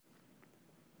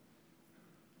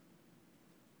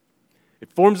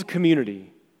 It forms a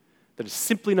community that is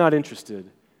simply not interested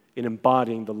in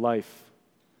embodying the life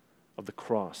of the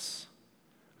cross.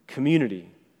 A community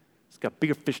that's got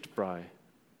bigger fish to fry,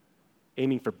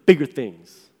 aiming for bigger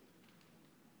things,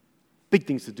 big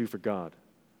things to do for God.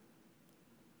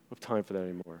 We don't have time for that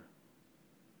anymore.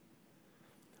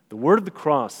 The word of the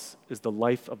cross is the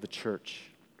life of the church.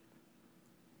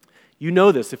 You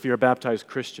know this if you're a baptized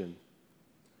Christian.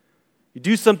 You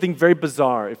do something very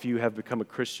bizarre if you have become a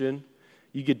Christian.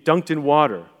 You get dunked in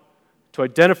water to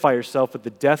identify yourself with the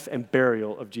death and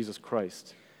burial of Jesus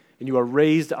Christ. And you are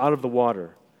raised out of the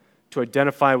water to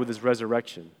identify with his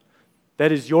resurrection.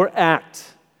 That is your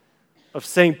act of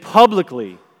saying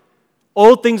publicly,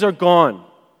 old things are gone.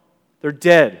 They're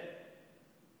dead.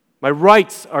 My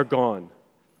rights are gone.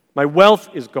 My wealth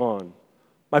is gone.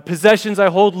 My possessions I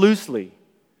hold loosely.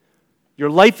 Your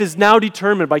life is now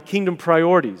determined by kingdom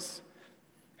priorities.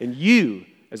 And you,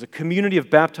 as a community of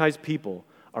baptized people,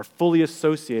 are fully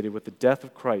associated with the death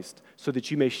of Christ so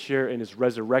that you may share in his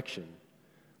resurrection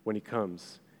when he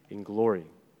comes in glory.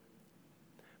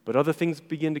 But other things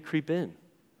begin to creep in.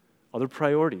 Other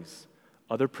priorities,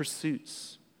 other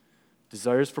pursuits,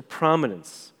 desires for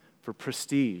prominence, for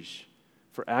prestige,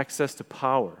 for access to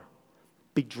power,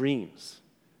 big dreams,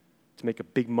 to make a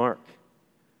big mark,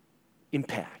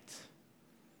 impact,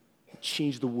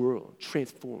 change the world,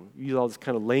 transform. Use all this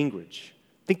kind of language.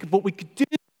 Think of what we could do.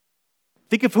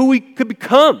 Think of who we could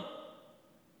become.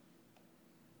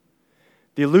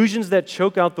 The illusions that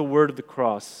choke out the word of the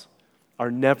cross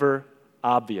are never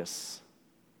obvious.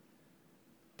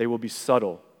 They will be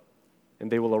subtle,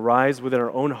 and they will arise within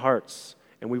our own hearts,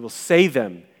 and we will say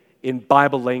them in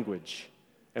Bible language,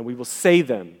 and we will say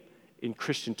them in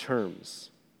Christian terms,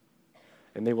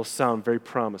 and they will sound very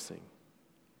promising.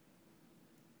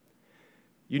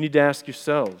 You need to ask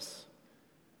yourselves,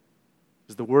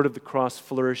 is the word of the cross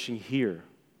flourishing here?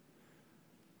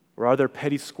 Or are there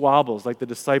petty squabbles like the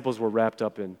disciples were wrapped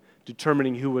up in,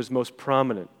 determining who was most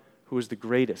prominent, who was the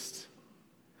greatest?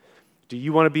 Do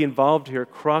you want to be involved here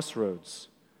at Crossroads,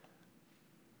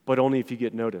 but only if you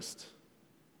get noticed?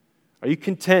 Are you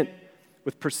content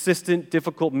with persistent,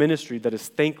 difficult ministry that is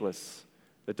thankless,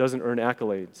 that doesn't earn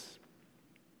accolades?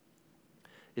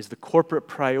 Is the corporate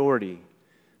priority,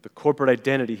 the corporate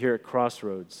identity here at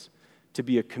Crossroads, to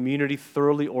be a community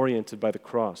thoroughly oriented by the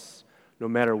cross, no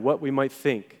matter what we might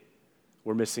think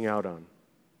we're missing out on?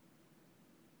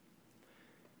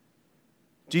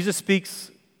 Jesus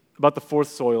speaks about the fourth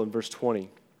soil in verse 20.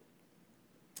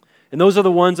 And those are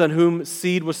the ones on whom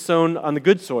seed was sown on the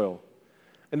good soil.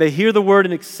 And they hear the word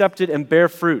and accept it and bear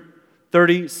fruit,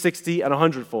 30, 60, and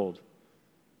 100-fold.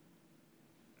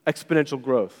 Exponential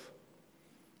growth.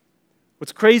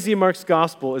 What's crazy in Mark's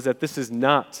gospel is that this is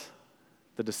not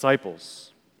the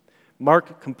disciples.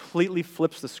 Mark completely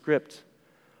flips the script.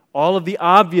 All of the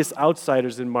obvious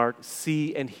outsiders in Mark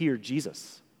see and hear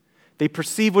Jesus. They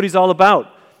perceive what he's all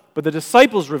about, but the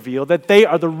disciples reveal that they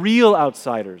are the real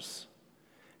outsiders.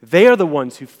 They are the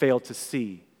ones who fail to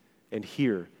see and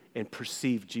hear and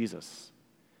perceive Jesus.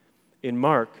 In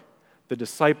Mark, the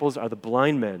disciples are the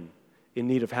blind men in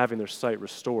need of having their sight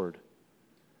restored.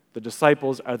 The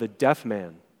disciples are the deaf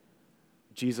man.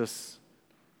 Jesus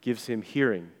gives him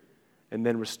hearing and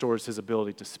then restores his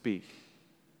ability to speak.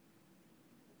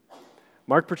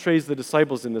 Mark portrays the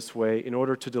disciples in this way in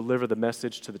order to deliver the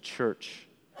message to the church.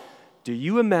 Do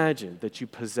you imagine that you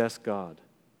possess God?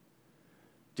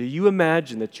 Do you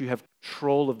imagine that you have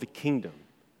control of the kingdom?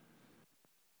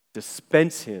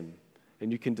 Dispense him,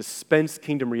 and you can dispense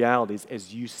kingdom realities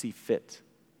as you see fit.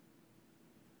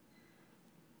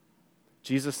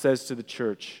 Jesus says to the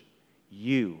church,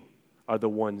 you are the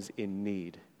ones in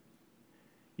need.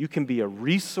 You can be a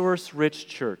resource-rich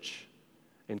church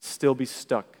and still be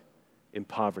stuck in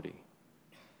poverty.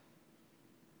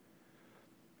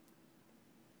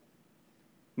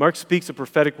 Mark speaks a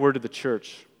prophetic word to the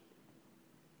church,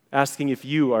 asking if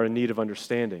you are in need of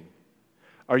understanding.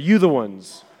 Are you the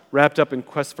ones wrapped up in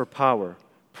quest for power,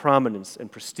 prominence, and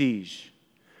prestige?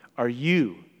 Are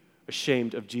you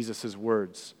ashamed of Jesus'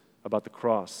 words about the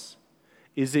cross?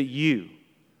 Is it you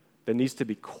that needs to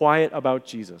be quiet about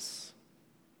Jesus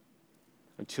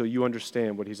until you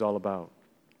understand what he's all about?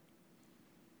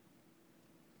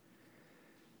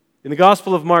 In the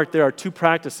Gospel of Mark, there are two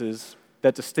practices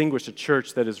that distinguish a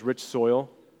church that is rich soil.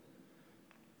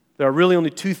 There are really only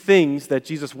two things that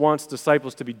Jesus wants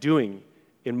disciples to be doing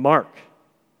in Mark,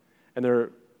 and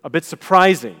they're a bit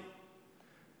surprising.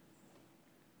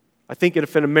 I think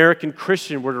if an American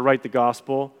Christian were to write the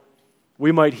gospel,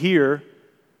 we might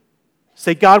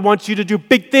say, God wants you to do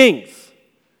big things.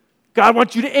 God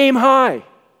wants you to aim high.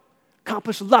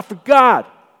 Accomplish a lot for God.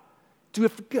 Do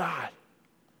it for God.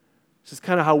 This is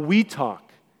kind of how we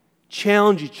talk.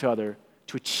 Challenge each other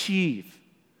to achieve.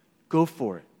 Go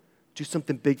for it. Do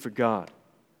something big for God.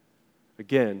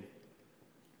 Again,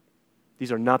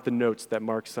 these are not the notes that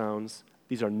Mark sounds.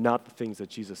 These are not the things that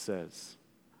Jesus says.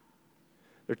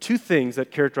 There are two things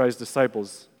that characterize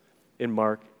disciples in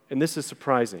Mark, and this is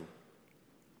surprising.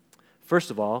 First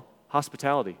of all,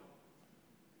 hospitality.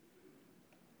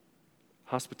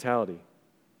 Hospitality.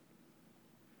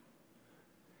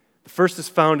 The first is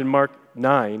found in Mark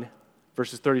 9,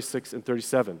 verses 36 and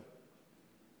 37.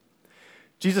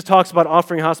 Jesus talks about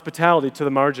offering hospitality to the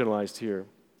marginalized here.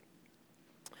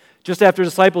 Just after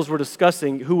disciples were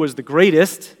discussing who was the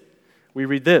greatest, we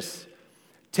read this.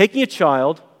 Taking a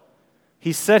child,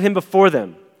 he set him before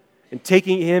them, and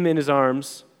taking him in his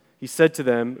arms, he said to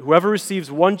them, whoever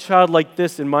receives one child like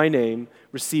this in my name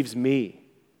receives me.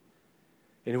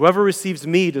 And whoever receives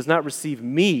me does not receive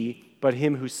me, but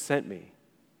him who sent me.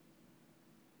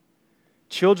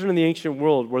 Children in the ancient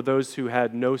world were those who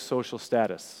had no social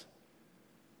status,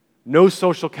 no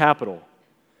social capital.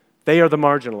 They are the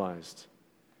marginalized.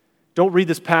 Don't read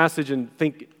this passage and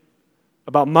think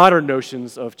about modern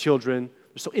notions of children.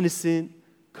 They're so innocent,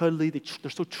 cuddly, they're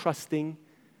so trusting.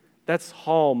 That's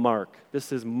Hallmark.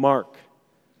 This is Mark.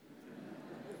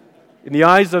 In the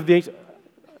eyes of the ancient,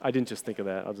 I didn't just think of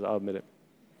that, I'll admit it.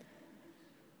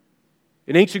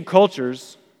 In ancient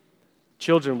cultures,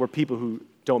 children were people who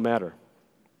don't matter.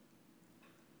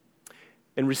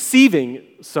 And receiving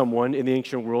someone in the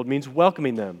ancient world means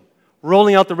welcoming them,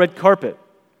 rolling out the red carpet,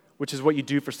 which is what you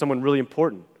do for someone really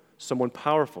important, someone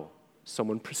powerful,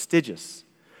 someone prestigious,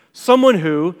 someone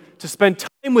who, to spend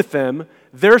time with them,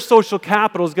 their social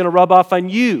capital is going to rub off on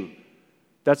you.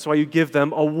 That's why you give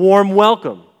them a warm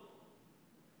welcome.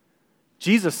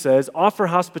 Jesus says, offer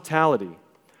hospitality.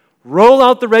 Roll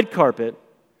out the red carpet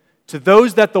to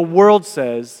those that the world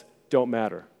says don't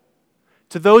matter,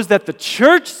 to those that the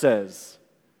church says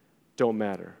don't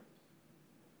matter,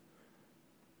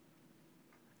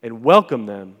 and welcome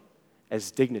them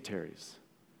as dignitaries.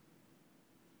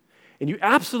 And you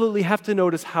absolutely have to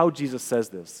notice how Jesus says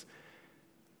this.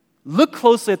 Look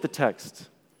closely at the text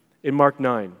in Mark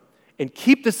 9 and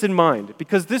keep this in mind,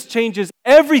 because this changes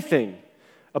everything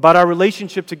about our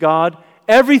relationship to God,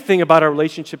 everything about our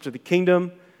relationship to the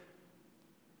kingdom.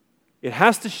 It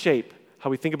has to shape how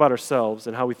we think about ourselves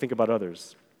and how we think about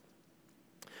others.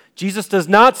 Jesus does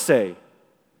not say,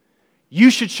 you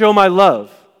should show my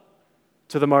love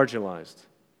to the marginalized.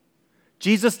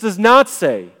 Jesus does not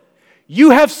say,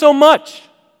 you have so much,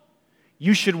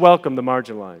 you should welcome the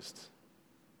marginalized.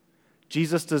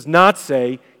 Jesus does not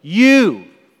say, you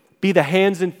be the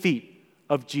hands and feet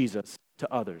of Jesus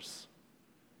to others.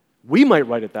 We might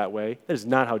write it that way. That is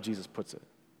not how Jesus puts it.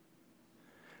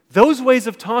 Those ways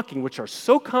of talking, which are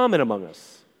so common among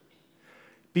us,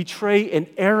 betray an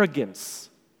arrogance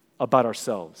about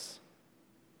ourselves.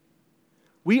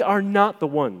 We are not the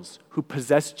ones who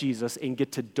possess Jesus and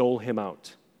get to dole him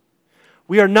out.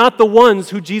 We are not the ones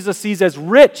who Jesus sees as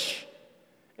rich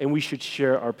and we should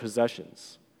share our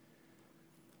possessions.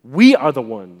 We are the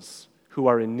ones who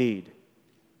are in need.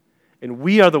 And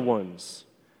we are the ones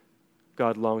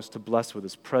God longs to bless with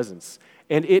his presence.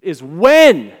 And it is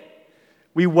when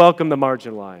we welcome the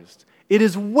marginalized. It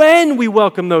is when we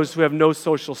welcome those who have no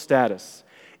social status.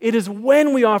 It is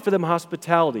when we offer them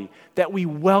hospitality that we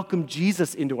welcome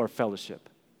Jesus into our fellowship.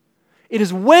 It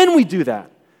is when we do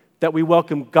that that we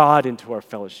welcome God into our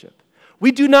fellowship.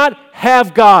 We do not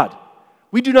have God.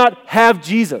 We do not have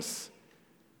Jesus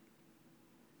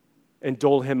and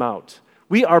dole him out.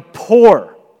 We are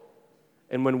poor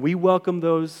And when we welcome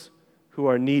those who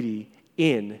are needy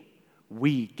in,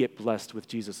 we get blessed with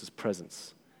Jesus'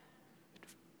 presence.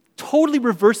 Totally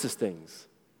reverses things,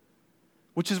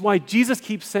 which is why Jesus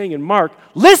keeps saying in Mark,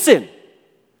 listen,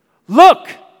 look,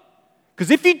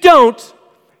 because if you don't,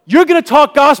 you're going to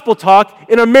talk gospel talk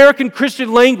in American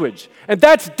Christian language, and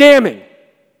that's damning.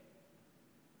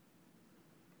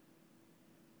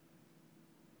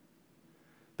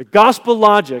 The gospel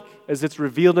logic, as it's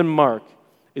revealed in Mark,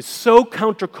 is so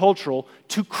countercultural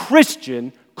to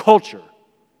Christian culture.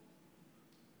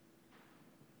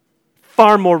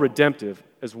 Far more redemptive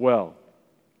as well.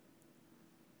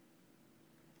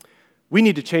 We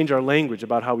need to change our language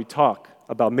about how we talk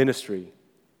about ministry.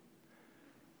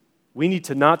 We need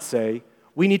to not say,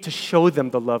 we need to show them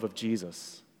the love of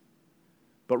Jesus,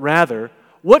 but rather,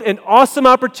 what an awesome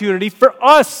opportunity for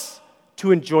us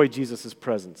to enjoy Jesus'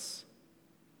 presence.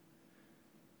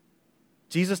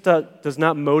 Jesus does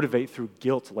not motivate through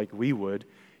guilt like we would.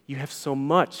 You have so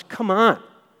much. Come on.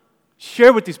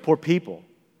 Share with these poor people.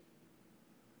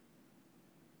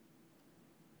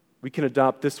 We can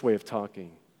adopt this way of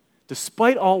talking.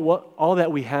 Despite all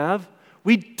that we have,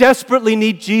 we desperately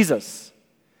need Jesus.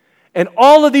 And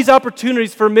all of these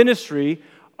opportunities for ministry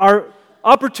are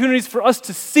opportunities for us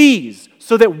to seize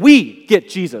so that we get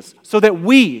Jesus, so that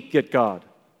we get God,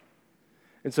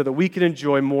 and so that we can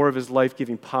enjoy more of His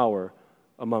life-giving power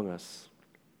among us.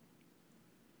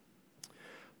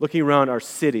 Looking around our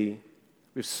city,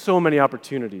 we have so many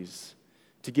opportunities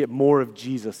to get more of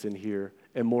Jesus in here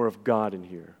and more of God in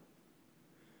here.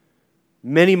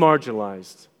 Many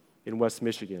marginalized in West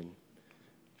Michigan.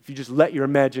 If you just let your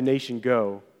imagination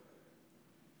go,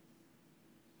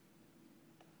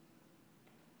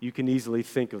 you can easily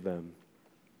think of them.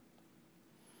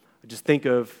 Just think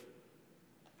of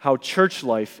how church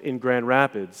life in Grand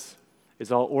Rapids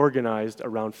is all organized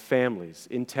around families,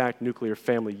 intact nuclear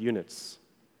family units,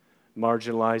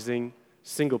 marginalizing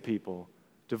single people,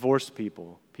 divorced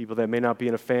people, people that may not be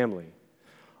in a family.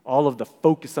 All of the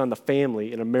focus on the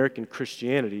family in American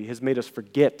Christianity has made us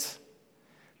forget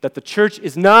that the church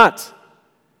is not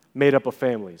made up of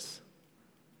families.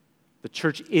 The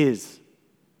church is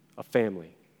a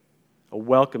family, a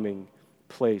welcoming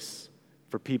place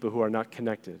for people who are not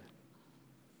connected.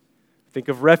 Think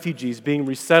of refugees being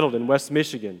resettled in West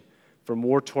Michigan from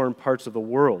war-torn parts of the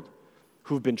world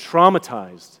who've been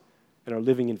traumatized and are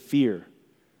living in fear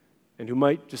and who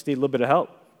might just need a little bit of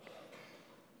help.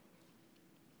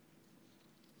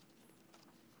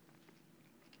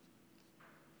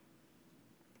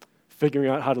 Figuring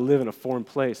out how to live in a foreign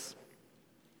place.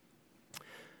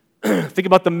 Think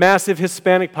about the massive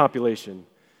Hispanic population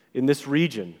in this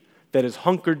region that is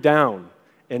hunkered down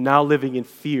and now living in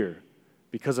fear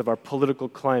because of our political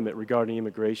climate regarding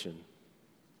immigration.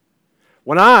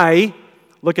 When I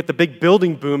look at the big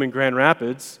building boom in Grand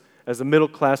Rapids as a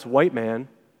middle-class white man,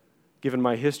 given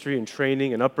my history and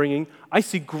training and upbringing, I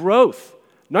see growth,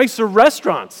 nicer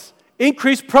restaurants,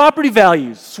 increased property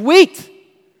values, sweet.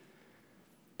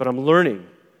 But I'm learning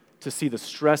to see the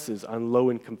stresses on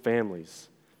low-income families,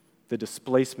 the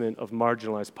displacement of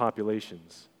marginalized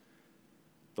populations,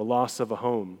 the loss of a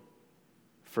home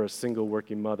for a single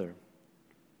working mother.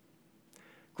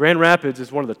 Grand Rapids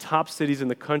is one of the top cities in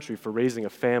the country for raising a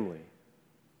family.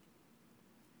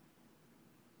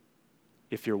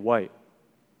 If you're white.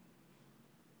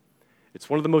 It's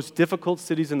one of the most difficult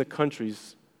cities in the country.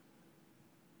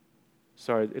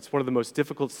 It's one of the most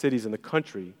difficult cities in the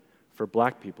country for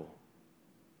black people.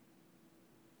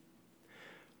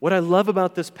 What I love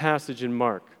about this passage in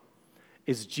Mark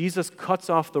is Jesus cuts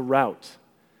off the route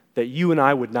that you and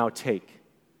I would now take.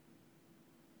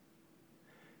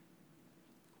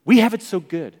 We have it so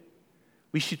good.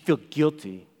 We should feel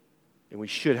guilty and we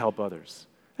should help others.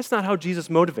 That's not how Jesus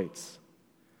motivates.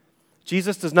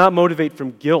 Jesus does not motivate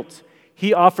from guilt.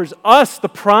 He offers us the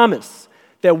promise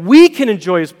that we can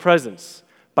enjoy His presence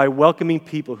by welcoming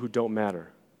people who don't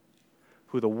matter,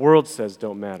 who the world says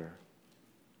don't matter.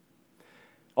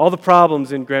 All the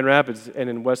problems in Grand Rapids and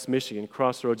in West Michigan,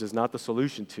 Crossroads is not the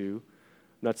solution to.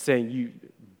 I'm not saying you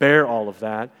bear all of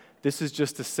that. This is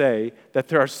just to say that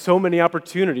there are so many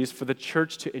opportunities for the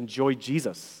church to enjoy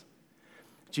Jesus.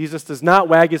 Jesus does not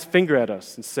wag His finger at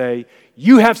us and say,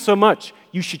 you have so much,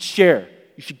 you should share,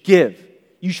 you should give,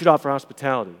 you should offer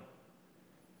hospitality.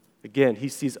 Again, He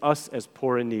sees us as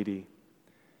poor and needy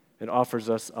and offers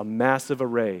us a massive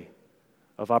array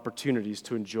of opportunities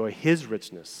to enjoy His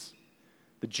richness,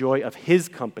 the joy of His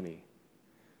company,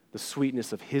 the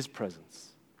sweetness of His presence.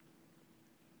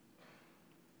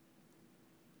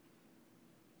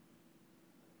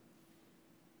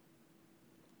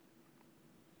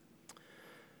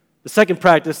 The second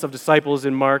practice of disciples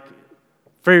in Mark,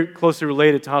 very closely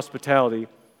related to hospitality,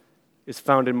 is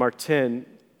found in Mark 10,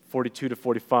 42 to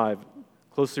 45.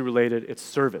 Closely related, it's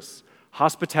service.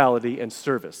 Hospitality and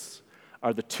service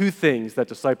are the two things that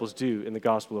disciples do in the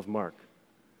Gospel of Mark.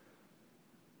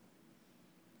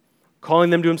 Calling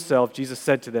them to himself, Jesus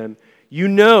said to them, "You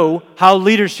know how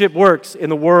leadership works in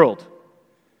the world.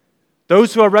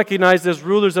 Those who are recognized as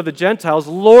rulers of the Gentiles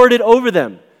lord it over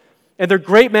them, and their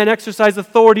great men exercise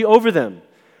authority over them.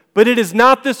 But it is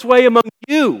not this way among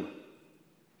you.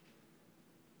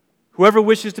 Whoever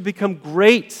wishes to become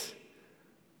great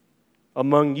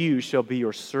among you shall be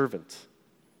your servant,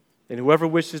 and whoever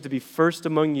wishes to be first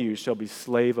among you shall be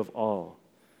slave of all.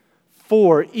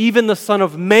 For even the Son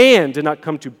of Man did not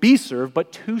come to be served,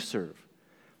 but to serve,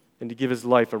 and to give his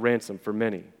life a ransom for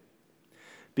many.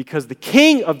 Because the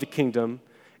King of the kingdom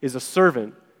is a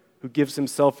servant who gives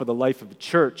himself for the life of the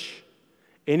church.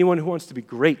 Anyone who wants to be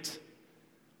great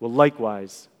will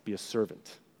likewise be a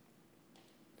servant."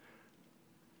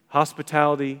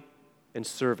 Hospitality and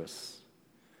service.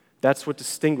 That's what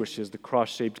distinguishes the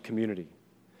cross-shaped community.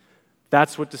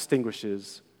 That's what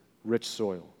distinguishes Rich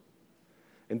Soil.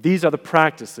 And these are the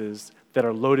practices that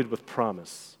are loaded with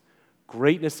promise.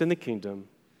 Greatness in the kingdom,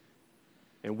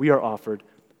 and we are offered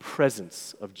the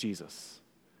presence of Jesus.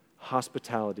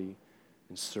 Hospitality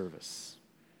and service.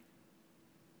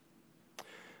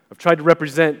 I've tried to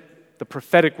represent the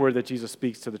prophetic word that Jesus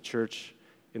speaks to the church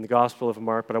in the Gospel of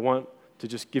Mark, but I want to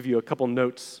just give you a couple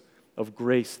notes of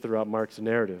grace throughout Mark's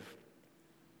narrative.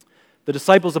 The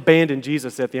disciples abandoned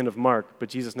Jesus at the end of Mark, but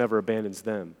Jesus never abandons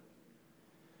them.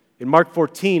 In Mark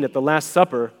 14, at the Last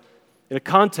Supper, in a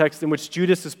context in which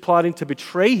Judas is plotting to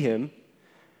betray him,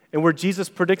 and where Jesus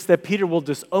predicts that Peter will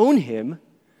disown him,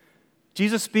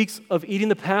 Jesus speaks of eating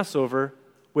the Passover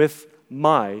with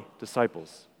my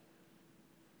disciples.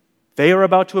 They are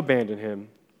about to abandon him.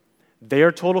 They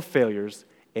are total failures,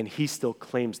 and he still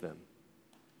claims them.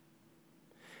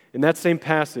 In that same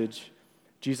passage,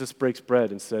 Jesus breaks bread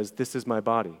and says, "This is my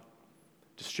body,"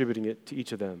 distributing it to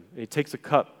each of them. And he takes a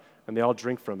cup, and they all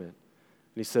drink from it. And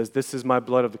he says, "This is my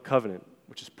blood of the covenant,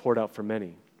 which is poured out for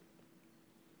many."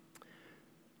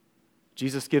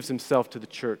 Jesus gives himself to the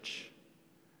church,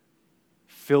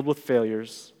 filled with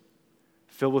failures,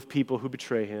 filled with people who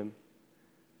betray him,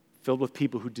 filled with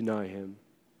people who deny him,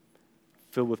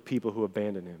 filled with people who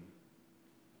abandon him.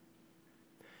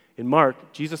 In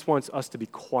Mark, Jesus wants us to be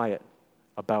quiet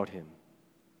about him.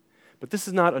 But this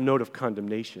is not a note of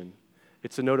condemnation.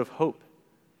 It's a note of hope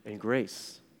and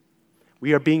grace.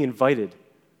 We are being invited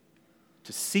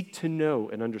to seek to know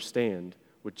and understand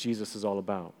what Jesus is all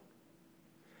about.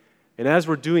 And as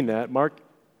we're doing that, Mark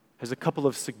has a couple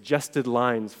of suggested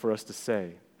lines for us to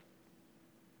say.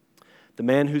 The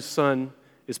man whose son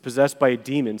is possessed by a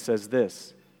demon says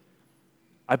this,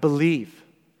 "I believe,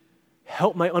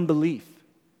 help my unbelief."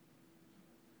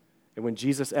 And when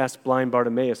Jesus asks blind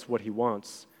Bartimaeus what he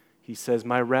wants, he says,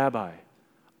 "My rabbi,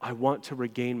 I want to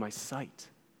regain my sight."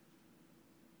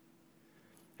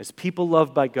 As people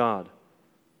loved by God,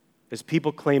 as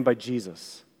people claimed by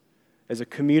Jesus, as a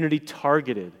community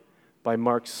targeted by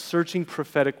Mark's searching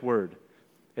prophetic word,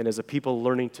 and as a people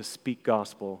learning to speak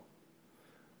gospel,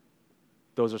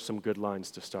 those are some good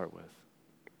lines to start with.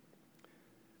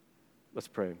 Let's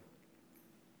pray.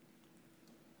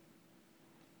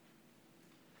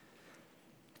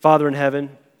 Father in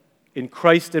heaven, in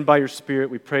Christ and by your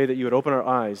Spirit, we pray that you would open our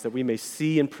eyes, that we may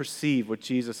see and perceive what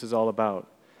Jesus is all about.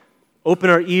 Open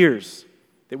our ears,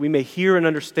 that we may hear and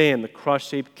understand the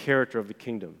cross-shaped character of the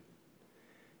kingdom.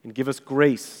 And give us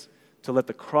grace to let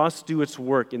the cross do its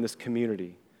work in this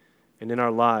community and in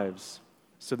our lives,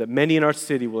 so that many in our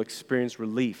city will experience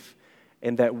relief,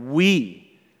 and that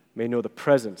we may know the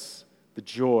presence, the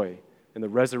joy, and the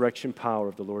resurrection power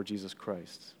of the Lord Jesus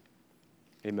Christ.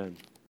 Amen.